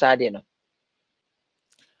 Bisa ho sa de no.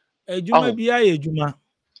 Ejuma bia ye ejuma.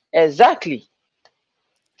 Exactly.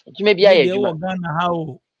 Ejuma bia ye ejuma. Ghana ha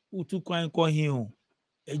o utu kwan ko hin o.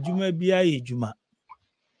 Ejuma bia ye ejuma.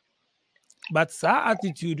 But sa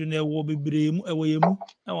attitude na wo bebre mu ewo ye mu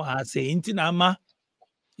na wo ha say nti na ama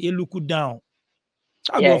ye look down.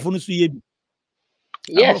 Abrofo no so ye bi.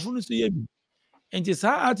 Yes. Abrofo no so ye bi. Nti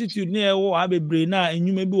sa attitude na ewo ha bebre na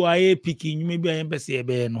enyuma bi wa ye piki enyuma bi ayen pese ye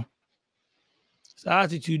be no. Sa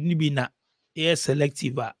attitude ni bi na ye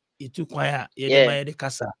selective a etu kwan a ye de ma ye de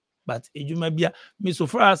kasa. But ejuma bia me so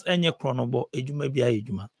far as enye chronobo ejuma bia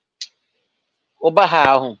ejuma oba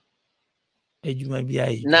ha ho ejuma bia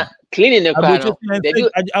ejuma na cleaning ne kwa no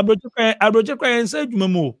abroche kwa ense ejuma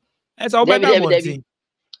mo esa oba da bontin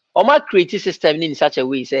o ma create system ni in such a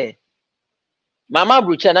way say mama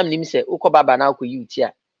abroche na mnim say uko baba na uko yuti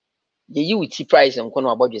a ye yuti price nko no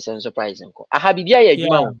abodwe say nso price nko aha bibia ya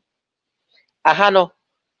ejuma ho aha no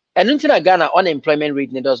enu ntina Ghana unemployment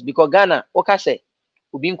rate ne does because Ghana oka say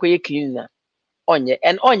obi nko ye cleaner onye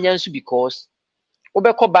and onye nso because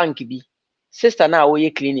obekọ bank bi sister na wo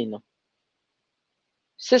ye cleaning no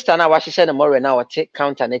sister na wa hye na more na wote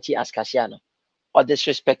counter na chi as cashier no or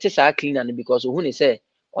disrespect sa cleaner no because who ne say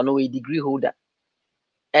ono we degree holder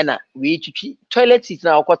ena we twitwi toilet seat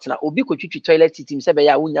na okotena obi ko twitwi toilet seat mi se be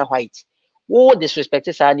ya unya white wo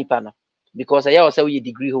disrespect sa nipa no because ya wo say we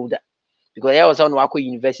degree holder because ya wo say no akọ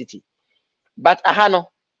university but aha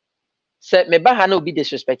no say me ba ha na obi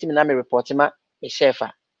disrespect me na me report ma a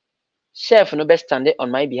chef no best stand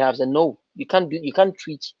on my behalf and no you can't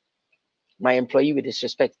treat my employee with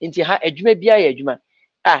disrespect inti ha adwuma bia ya adwuma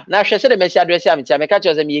na hwe se de mesi address am tia me ka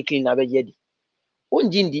che me ye clean na be ye di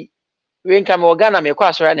onjindi we nka me Ghana me kwa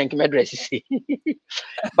asora na nkeme address si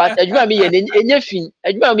but adwuma me ye enye fin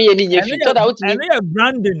adwuma me ye ni nye fin so that what me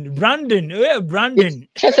branding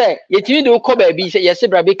say ye timi do ko ba bi say yes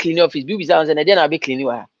bra be clean office bi bi say na dey na be clean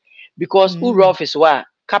wa because uru office wa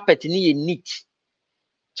carpet ni ye neat.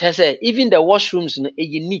 Say even the washrooms no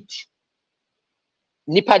ye neat.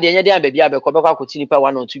 Nipa de nya de baby abekọ bekọ akoti nipa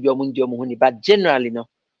 1 or 2 bi omu ndi omu hu ni, but generally no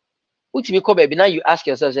utimi ko baby now you ask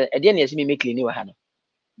yourself say e de na yesi me make clean wa ha no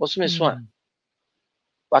boso me so a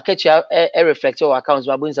wakati a reflect your accounts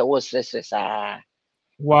ma bun say wo stress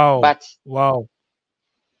wow but wow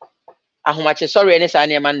ahomache sorry any sa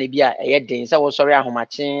na man na bi a e den say wo sorry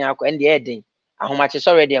ahomache akọ and e den ahomache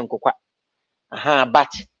sorry de nkokwa but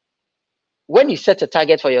when you set a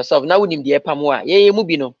target for yourself now unim de epam a ye mu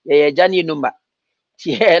bi no ye jani number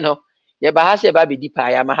tie no ye ba ha se ba be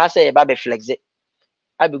dipa ya ma ha se ye ba be flex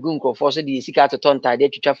abigu nkofo so de sika to tonta de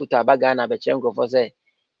twitwa foto abaga na be chere nkofo say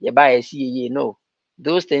ye ba ye see ye no,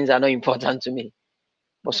 those things are not important to me.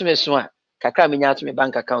 But so me so a kakra me nya to me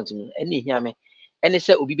bank account mu eni hia me eni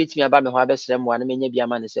say obi betimi aba me ho abesrem mo na me nya bia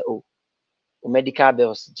ma ne say o medical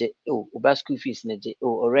bills je o ba school fees ne je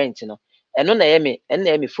o rent no eno na ye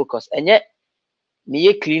me focus enye me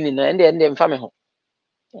ye cleaning no ende mfa me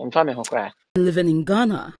ho kra. Living in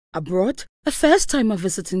Ghana, abroad, a first timer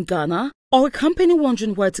visiting Ghana, or a company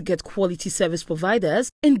wondering where to get quality service providers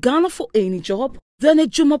in Ghana for any job, then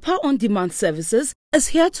Ejumapa On Demand Services is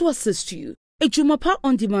here to assist you. Ejumapa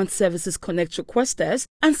On Demand Services connect requesters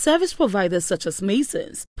and service providers such as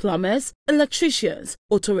masons, plumbers, electricians,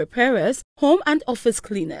 auto repairers, home and office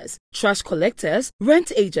cleaners, trash collectors,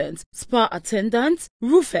 rent agents, spa attendants,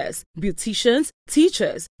 roofers, beauticians,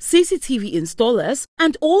 teachers, CCTV installers,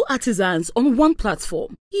 and all artisans on one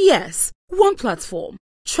platform. Yes, one platform.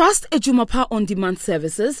 Trust Ejumapa On Demand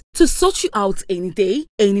Services to sort you out any day,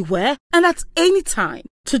 anywhere, and at any time.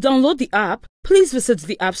 To download the app, please visit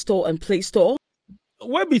the App Store and Play Store.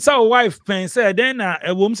 Where be our wife pen say then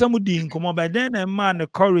a wom samudi nkomo but then a man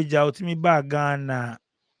courage out me back Ghana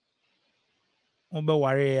obe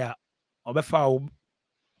warrior obe fa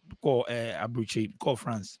ko abruchi ko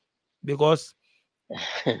France because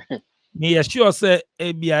me sure say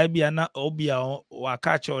ebia na obia wa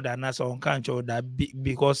catch order na so catch order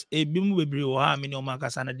because ebi mu bebre wo ha me no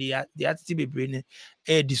makasa na the attitude bebre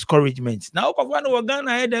ne discouragement now okofo na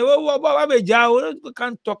Ghana head we beja we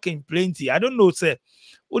can talking plenty I don't know say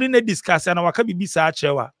we didn't discuss and waka bibi sa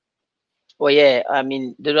achewa. Oh yeah, I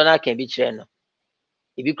mean the donor can be chere no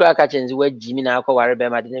if you crack catchings we Jimmy na akọ ware be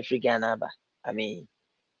ma de free Ghana ba I mean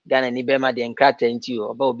Ghana ni be ma de nkrata nti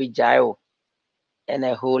o ba obi jai and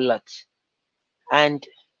a whole lot. And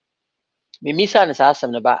me misa na sa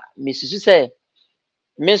asem na ba me susu say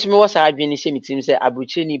me so me was adwene se metim say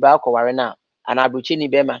abruchi ni ba akọware na ana abruchi ni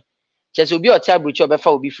be ma chese obi oti abruchi obefa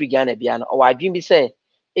obi free Ghana bia no o adwene bi say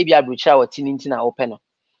e bi abruchi a oti ni ntina open no.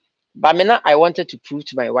 But me na I wanted to prove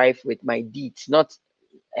to my wife with my deeds, not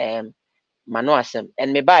mano asem.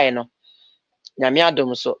 And me buy no nyame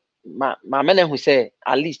adom so ma me na hu say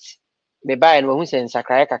at least me buy no hu say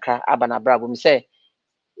nsakra kakra aba na brabo me say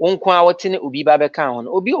wonko a wote ne obi ba beka ho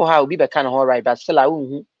no obi ho ha obi beka no ho right but still a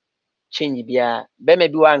wonhu change bia be me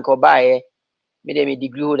bi wa nka obaye me de me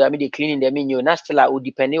degree holder me de cleaning de me nyo na still a o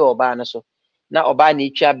depend oba no so na oba na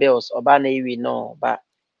etwa bills oba na ewi no ba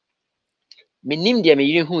menim de me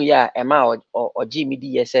yiri hu ya ema oji mi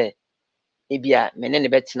di yese ebia me ne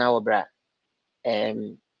betena obra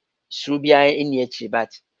surubia eni echi but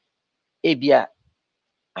ebia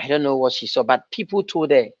I don't know what she saw but people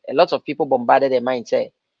told her a lot of people bombarded their mind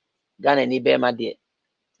say Ghana ni be ma de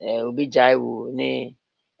obi jai wo ne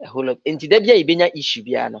a whole lot enti da bia ibenya issue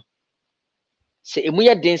bia no se emu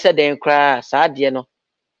ya den se den kra sa de no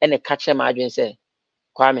ene ka che ma adwen se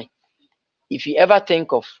Kwame if you ever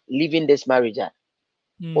think of leaving this marriage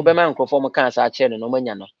obema nkrofo mo kan sa che no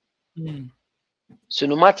manya no so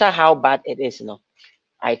no matter how bad it is no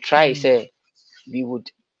I try say we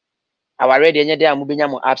would our ready anya dey amubenya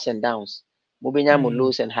mo ups and downs mubenya mo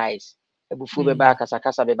lows and highs ebufu beba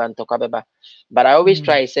kasa beba ntokwa beba but I always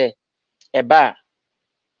try say eba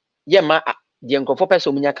ye ma de nkrofo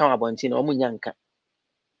person munya kan abonti no omunya nka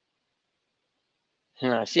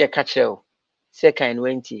see a catcher say kind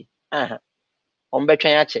 20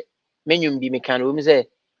 ombetwan ache menum bi mekan wo mi say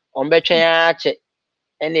ombetwan ache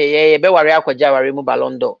ene ye be ware akwaja ware mu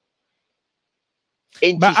Ballon d'Or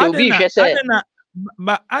enti so obi hwe say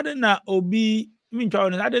but adena obi me try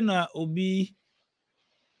on adena obi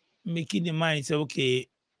making the mind say okay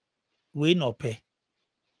we no pay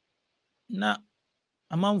na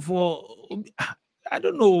amount for I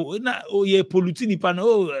don't know na oye polluting pan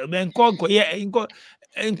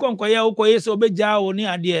enko ye okoye so beja oni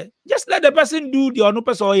ade just let the person do the ono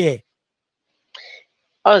person oye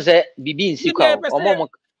on say bibi nsikwa omo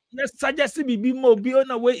yes suggest bibi mo obi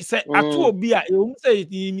on way say atu obi a say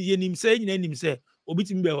yenim say nyina nim say obi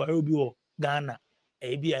timbe wa obi wo Ghana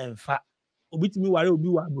ebi enfa obi timi ware obi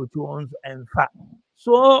wa abrocho on enfa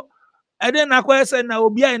so and then I said na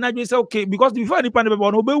obi a na say okay because before the pandemic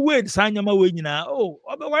no be wait sanyama we nyina oh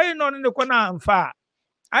obi ware no ne kona enfa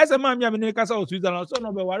I said ma me me kasa o Switzerland so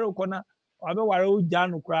no be ware kona obi ware o ja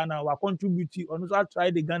no kra na wa contribute on so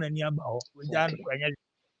try the Ghana ni aba ho we ja no kra nya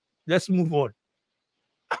let's move on.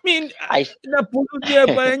 I mean, na pulu dia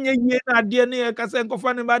ba nya ye na de ne kasa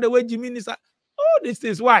nkofa ne ba the way Jimmy ni sa oh this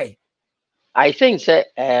is why I think say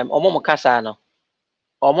omo kasa no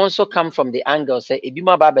omo nso come from the angle say ebi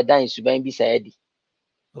ma ba bedan suban bi say edi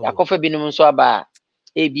yakofa binum nso aba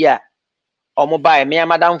ebia omo ba me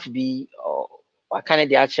amadam fu bi waka ne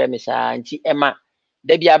de a kire me sa nti ema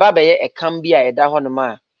da bi aba be e kam bi a eda ho no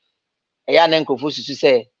ma e ya na nkofo susu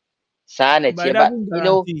say sa na tie but you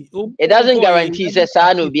know it doesn't guarantee say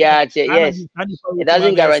sa no bi a tie yes it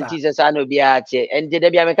doesn't guarantee say sa no bi a tie and da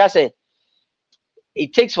bi ameka say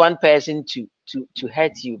it takes one person to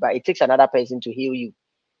hurt you but it takes another person to heal you.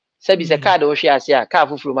 Sabi se card o hwe ase a car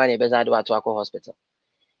fufuru ma na ebeza de wato akọ hospital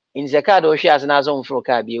in the card o hwe ase na zo mfuru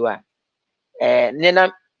car bi wa ne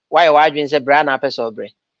na why adwin se bra na person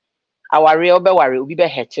obre aware obeware obi be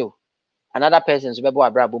hetel another person so be bo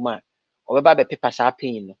abra boma obeba be paper sa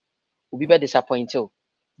pain no obi be disappointed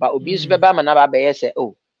but obi so be ba ma na ba be yes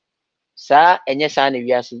oh sa enye sa na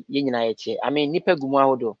wiase ye nyina ye tie I mean nipa gumu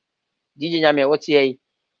ahodo DJ nyame wote yi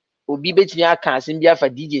obi betimi aka asem bi afa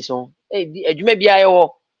DJ so adwuma bi aye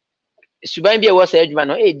wo suban bi e wo sa adwuma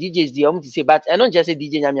no DJs di to say but I don't just say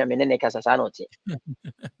DJ nyame ame ne kasa sa na ote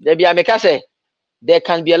there be ameka say there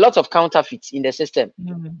can be a lot of counterfeits in the system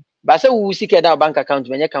but say we seek that bank account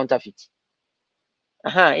when you counterfeit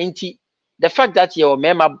inti the fact that your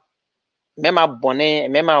mema bone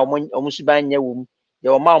mema omusuban nya wom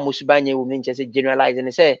your ma omusuban nya wom ne say generalize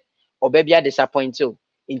and say obebia disappoint you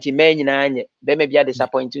inti me nyina anya be me bia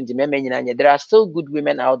disappoint inti me nyina anya there are still good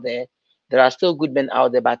women out there still good men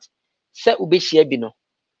out there but say ubehia bi no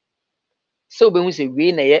say obehu say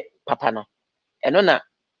we na ye papa no eno na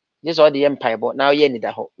this all the empire but now ye ni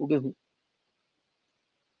da ho ubehu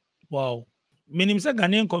wow minim say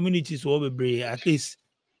Ghanaian communities wo bebre at least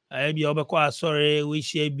I be obekwa sorry we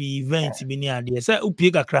share be event bi ni ade say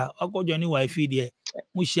upie kakra akojo ni wifi de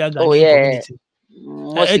mu share Ghanaian community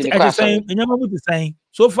mostly I just saying enyama mu say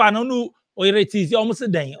so far no oyereti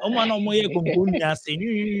almost den omo na omo ye konko ni ase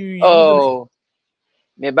oh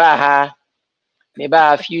me ba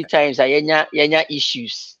a few times yenya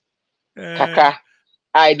issues kaka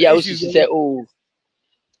I bia osusu say oh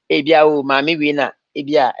ebia o mami we na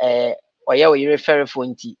ebia oye we refer for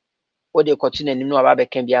nti o de kotu nanim no aba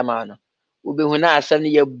beka bia ma no obehu na asem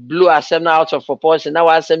ye blow asem na out of proportion na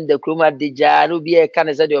wa asem de kroma deja no bi e ka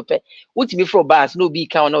ne say de ope utimi fro bars no bi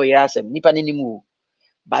ka no ye asem nipa ne nimu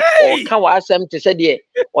but o ka wa asem te say de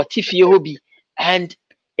o tifie hobi and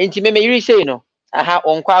enti me yiri say no aha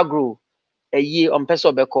onkwa agro eyi on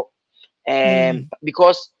person obeko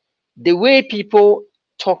because the way people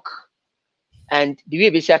talk and the way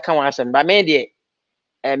we say can asem but me de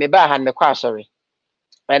me ba han me kwa sorry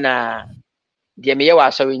and the me wa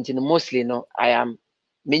sorry into mostly no I am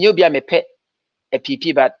me nyo bia me pe a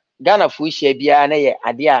pp but Ghana fu hia bia na ye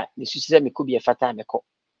ade a me susu se me ko bia fata me ko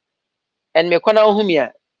and me kona hu me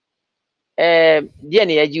a dia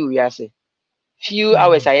na yaji wi ase few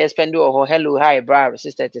hours I spend oh hello hi bro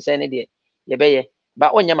sister to say ne de ye be ye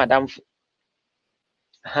but onya madam fu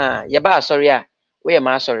ye ba sorry a we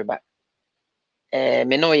ma sorry but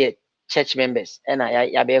me no ye church members and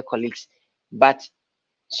ya be colleagues but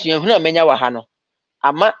suahunu amenya wa ha no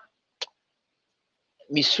ama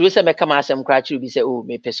misuro se meka ma asem kra chi obi se oh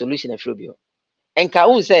me pe solution afro bi ho enka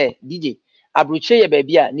un se DJ abruche ye ba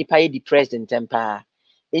bi a nipa ye depressed ntempa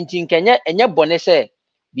enti nkenya enya bone se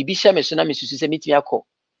bibi hye me so na mesusu se metimi akọ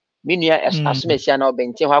menua asomesia na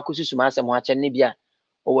obente ho akosusu ma asem ho ache ne bi a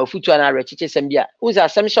o wafutu na arechiche sem bi a un se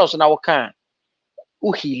asem hye so na wo ka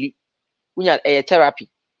u heali unya therapy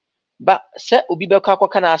ba se obi be kwa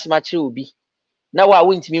akọ na asem akire obi na wa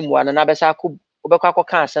wontimi muwa na besa akọ obekwa akọ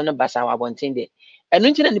ka asem no basa wa bonten de enu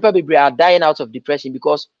nti na nipa bebre are dying out of depression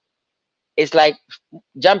because it's like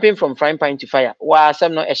jumping from frying pan to fire wa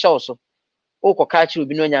asem no ehye so o ko ka akire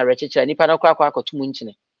obi no nya rechiche nipa na kwa akotumu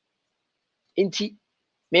nchine nti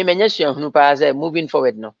me menya suahunu pa say moving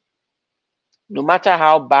forward no matter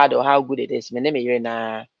how bad or how good it is me na me yire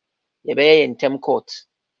na ye be in term court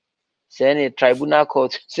say tribunal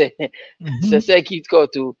court say circuit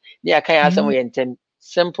court to ni akan asem ye ntem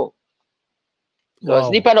simple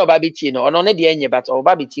because nipa na obabiti no ono ne de enye but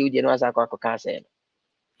obabiti udi no asa kwa ka say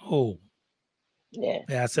oh yeah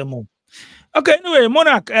asem okay anyway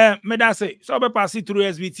Monarch me da say so be pass through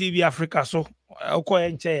SBTV Africa so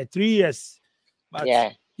okay enche 3 years But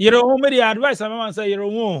Yeah. you know, many advice I'm going to say, you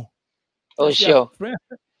know, Oh, sure.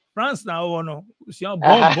 France now, no,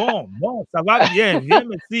 bon, ça va bien, viens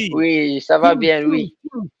me see. Oui, ça va bien, oui.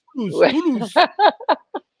 Toulouse.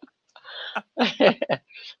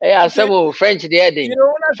 Yeah, some French there, You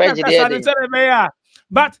know, French there.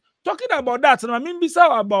 But talking about that, I mean,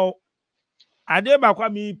 besides about I did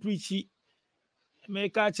back me preachy,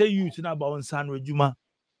 make I tell you about San Rejuma.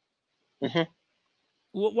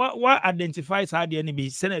 What identifies how the enemy?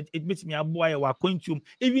 Senate, it makes me a boy or quantum,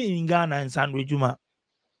 even in Ghana and San Rejuma.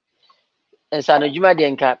 And San Rejuma, the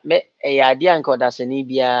enca, me a idea and called as an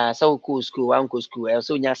Ibia, so cool school, uncle school,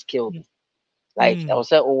 also your skill. Like, I'll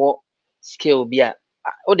say, oh, skill be a,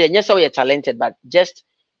 oh, then yes, you're talented, but just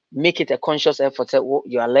make it a conscious effort. Say, oh,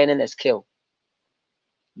 you are learning a skill.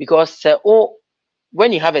 Because, oh,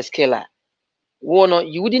 when you have a skill, no,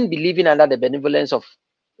 you wouldn't be living under the benevolence of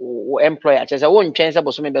employer. Just a one chance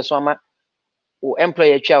about some or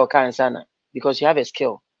employer chair or because you have a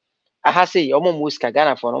skill. I have say your mom muska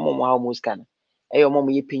Ghana for no more how muska. Your mom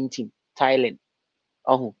ye painting, tiling,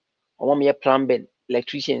 oh, or mom ye plumbing,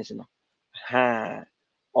 electricians, no. Ha,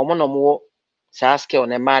 or no more skill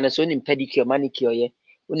and a man so in pedicure, manicure, ye,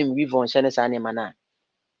 when him weave on Shannon and mana.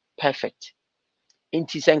 Perfect.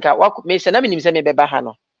 Inti senka, what may send him send me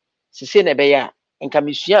bahano. Se na be ya enka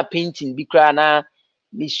mesua painting bi kra na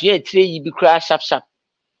mesua tire yi bi kra sharp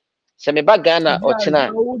se me ba Ghana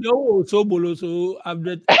ochena so bolo so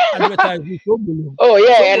advertise so bolo. Oh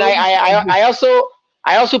yeah, and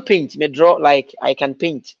I also paint, me draw, like I can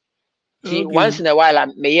paint. See, once in a while I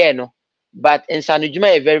may no, but in San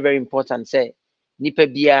Ujuma is very, very important. Say nipa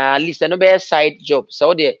bia at least no be side job.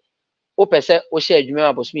 So the opese o share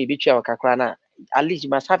adwuma abos me bi twa kakra na, at least you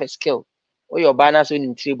must have a skill. O your banner so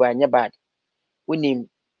in tree boy anya bad. Unim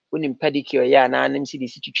pedicure ya na anim see the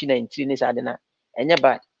situation na intri ne sade na enya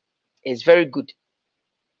bad. It's very good.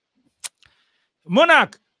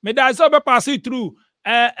 Monarch, me da so be pass it through.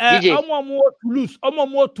 Omo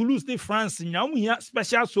Toulouse de France nya omo here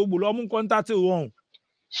special so bolo omo contact won.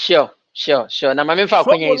 Sure. Na mama fa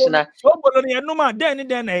akonya isu na. So bolo ne no ma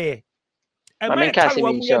den eh. Mama ka se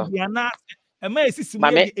me sure. Ema esisi mu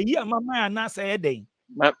eyi amama ya na se den.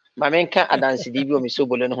 Mama nka adanse di bi o mi so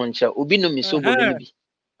bolo no ho nche. Obi no mi so bolo no bi.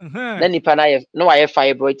 Na nipa na ye no wa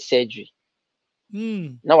fibroid surgery.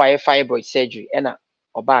 Na wa fibroid surgery ena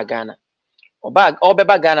oba Ghana. Oba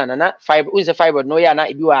obeba Ghana na fibroid no ya na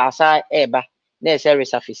ebi wa asa eba na ese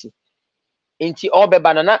resurface. Inti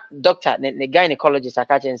obeba na doctor ne gynecologist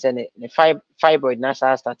akache nse ne fibroid na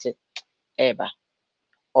sa start eba.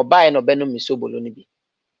 Oba e no benu mi so bolo no bi.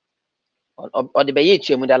 Or the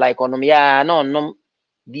be mu da like onom ya na onom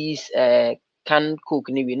this canned coke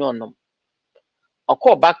ni we no onom. I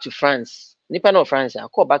call back to France. Nipa no France, I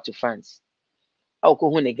call back to France. I ko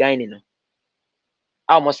hu ne gyne no.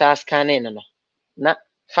 I almost ask scanning no. Na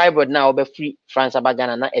fibroid na obe free France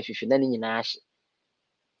abagana na efifi na ni nyina ahye.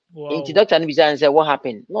 Inti doctor no bi say what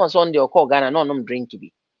happened? No so on the call Ghana no nom drink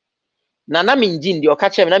bi. Na minjin the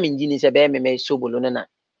okache na minjin say be me so bolo na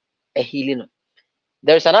e healing no.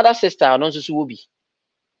 There is another sister no so wo bi.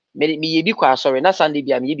 Me ye bi kwa sorry na Sunday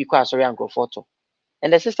bi am ye bi kwa sorry anko photo.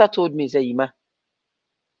 And the sister told me say Yima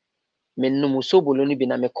me num so bolo no bi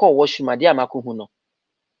na me call washroom ade amako hu no.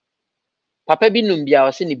 Papa bi num bia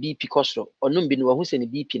o se ne BP kosro onum bi no wa hu se ne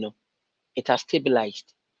BP no it has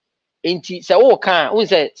stabilized. Enti se wo kan un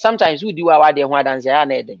se sometimes we do our de ho adanse ya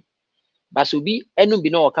na eden. But so bi enum bi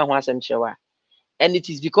no o kan ho asem chewa. And it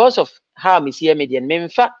is because of how me see median me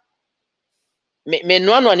mfa me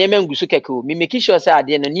no anu na me ngusu keke o me make sure say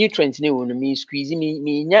ade no nutrients ne wo no me squeeze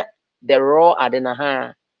me nya the raw ade na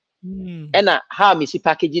ha. Ena how me see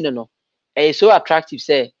packaging no e so attractive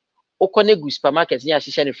say okone gu supermarket ni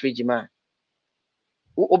ahihye ne fridge ma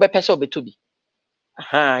o be pese obeto bi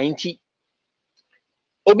inti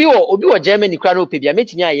obi wo Germany kra na opebia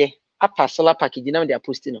metimi aye apa solar package na dey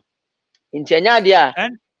post no inti anya dey a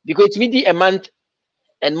because it me a month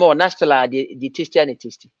and more national the tasty and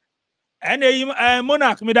tasty and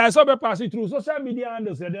Monarch me da so be pass through social media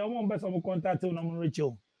handles they won be some contact na mo reach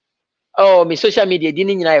you. Oh, me social media di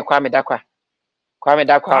ni nyina ye Kwame Dakwa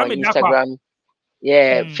on Instagram.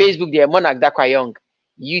 Yeah, Facebook there Monarch Dakwa Young,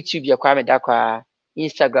 YouTube ye Kwame Dakwa,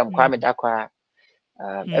 Instagram Kwame Dakwa,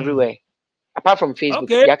 everywhere. Apart from Facebook,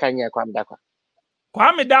 ya kan ye Kwame Dakwa.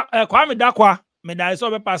 Kwame Dakwa, me da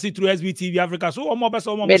so be pass through SBTV Africa. So one more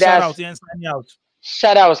person one shout out and sign out.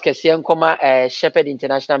 Shout out kese nkoma Shepherd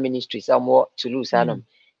International Ministries amwo Toulouse anom,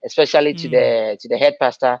 especially to the head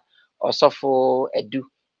pastor Osofo Edu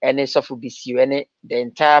and Osofo BCU and the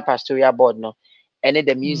entire pastoral board no and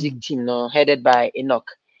the music team no headed by Enoch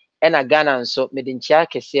and a Ghana so me dinchia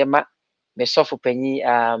kese ma me suffer penny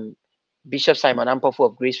Bishop Simon Ampofo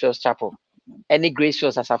of Gracefield Chapel. Any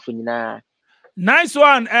Gracefield asafunina. Nice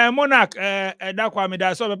one, Monarch. That kwame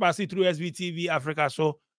that saw pass through SBTV Africa.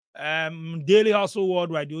 So Daily Hustle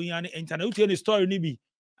Worldwide, doing any internet. You tell the story, Nibi.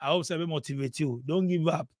 I hope to motivate you. Don't give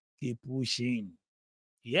up. Keep pushing.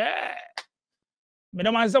 Yeah.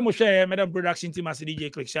 Madam Azamo share, Madam Production Team as DJ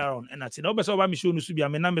Click Sharon. And that's it. No better about me show no subi.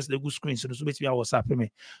 My numbers the good screen, so no subi I WhatsApp me.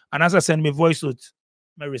 And as I send me voice note,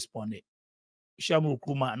 I respond it. Shamu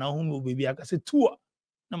Kuma na home baby. I can say tour.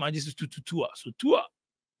 No, my just tour. So tour.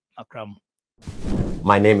 Akram.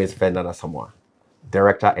 My name is Fernanda Samoa,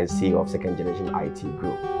 Director and CEO of Second Generation IT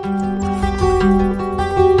Group.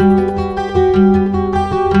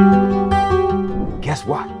 Guess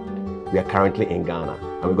what? We are currently in Ghana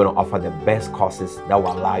and we're going to offer the best courses that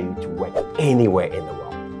will allow you to work anywhere in the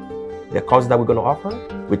world. The courses that we're going to offer,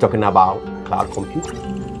 we're talking about cloud computing,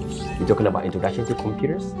 we're talking about introduction to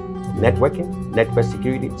computers, networking, network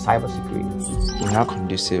security, cyber security. We have a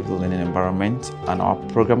conducive learning environment and our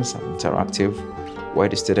programs are interactive, where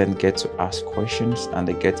the students get to ask questions and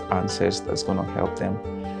they get answers that's going to help them,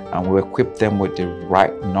 and we equip them with the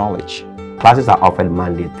right knowledge. Classes are offered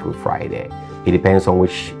Monday through Friday. It depends on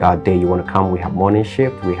which day you want to come. We have morning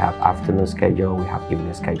shift, we have afternoon schedule, we have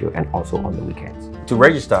evening schedule, and also on the weekends. To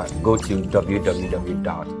register, go to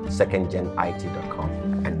www.secondgenit.com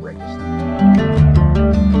and register.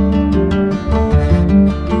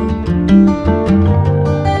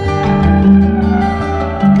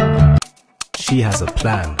 She has a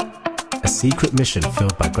plan, a secret mission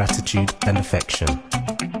filled by gratitude and affection.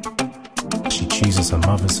 She chooses her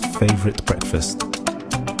mother's favorite breakfast.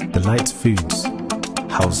 Delight Foods,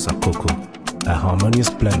 House Sakoko, a harmonious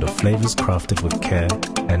blend of flavors crafted with care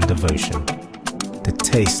and devotion. The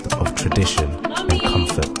taste of tradition and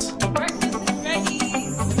comfort.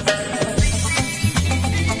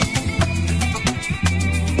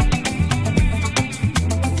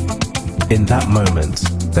 In that moment,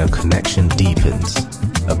 their connection deepens,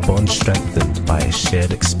 a bond strengthened by a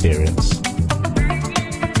shared experience.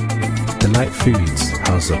 Delight Foods,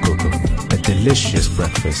 House Sakoko, a delicious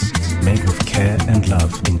breakfast made with care and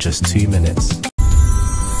love in just 2 minutes.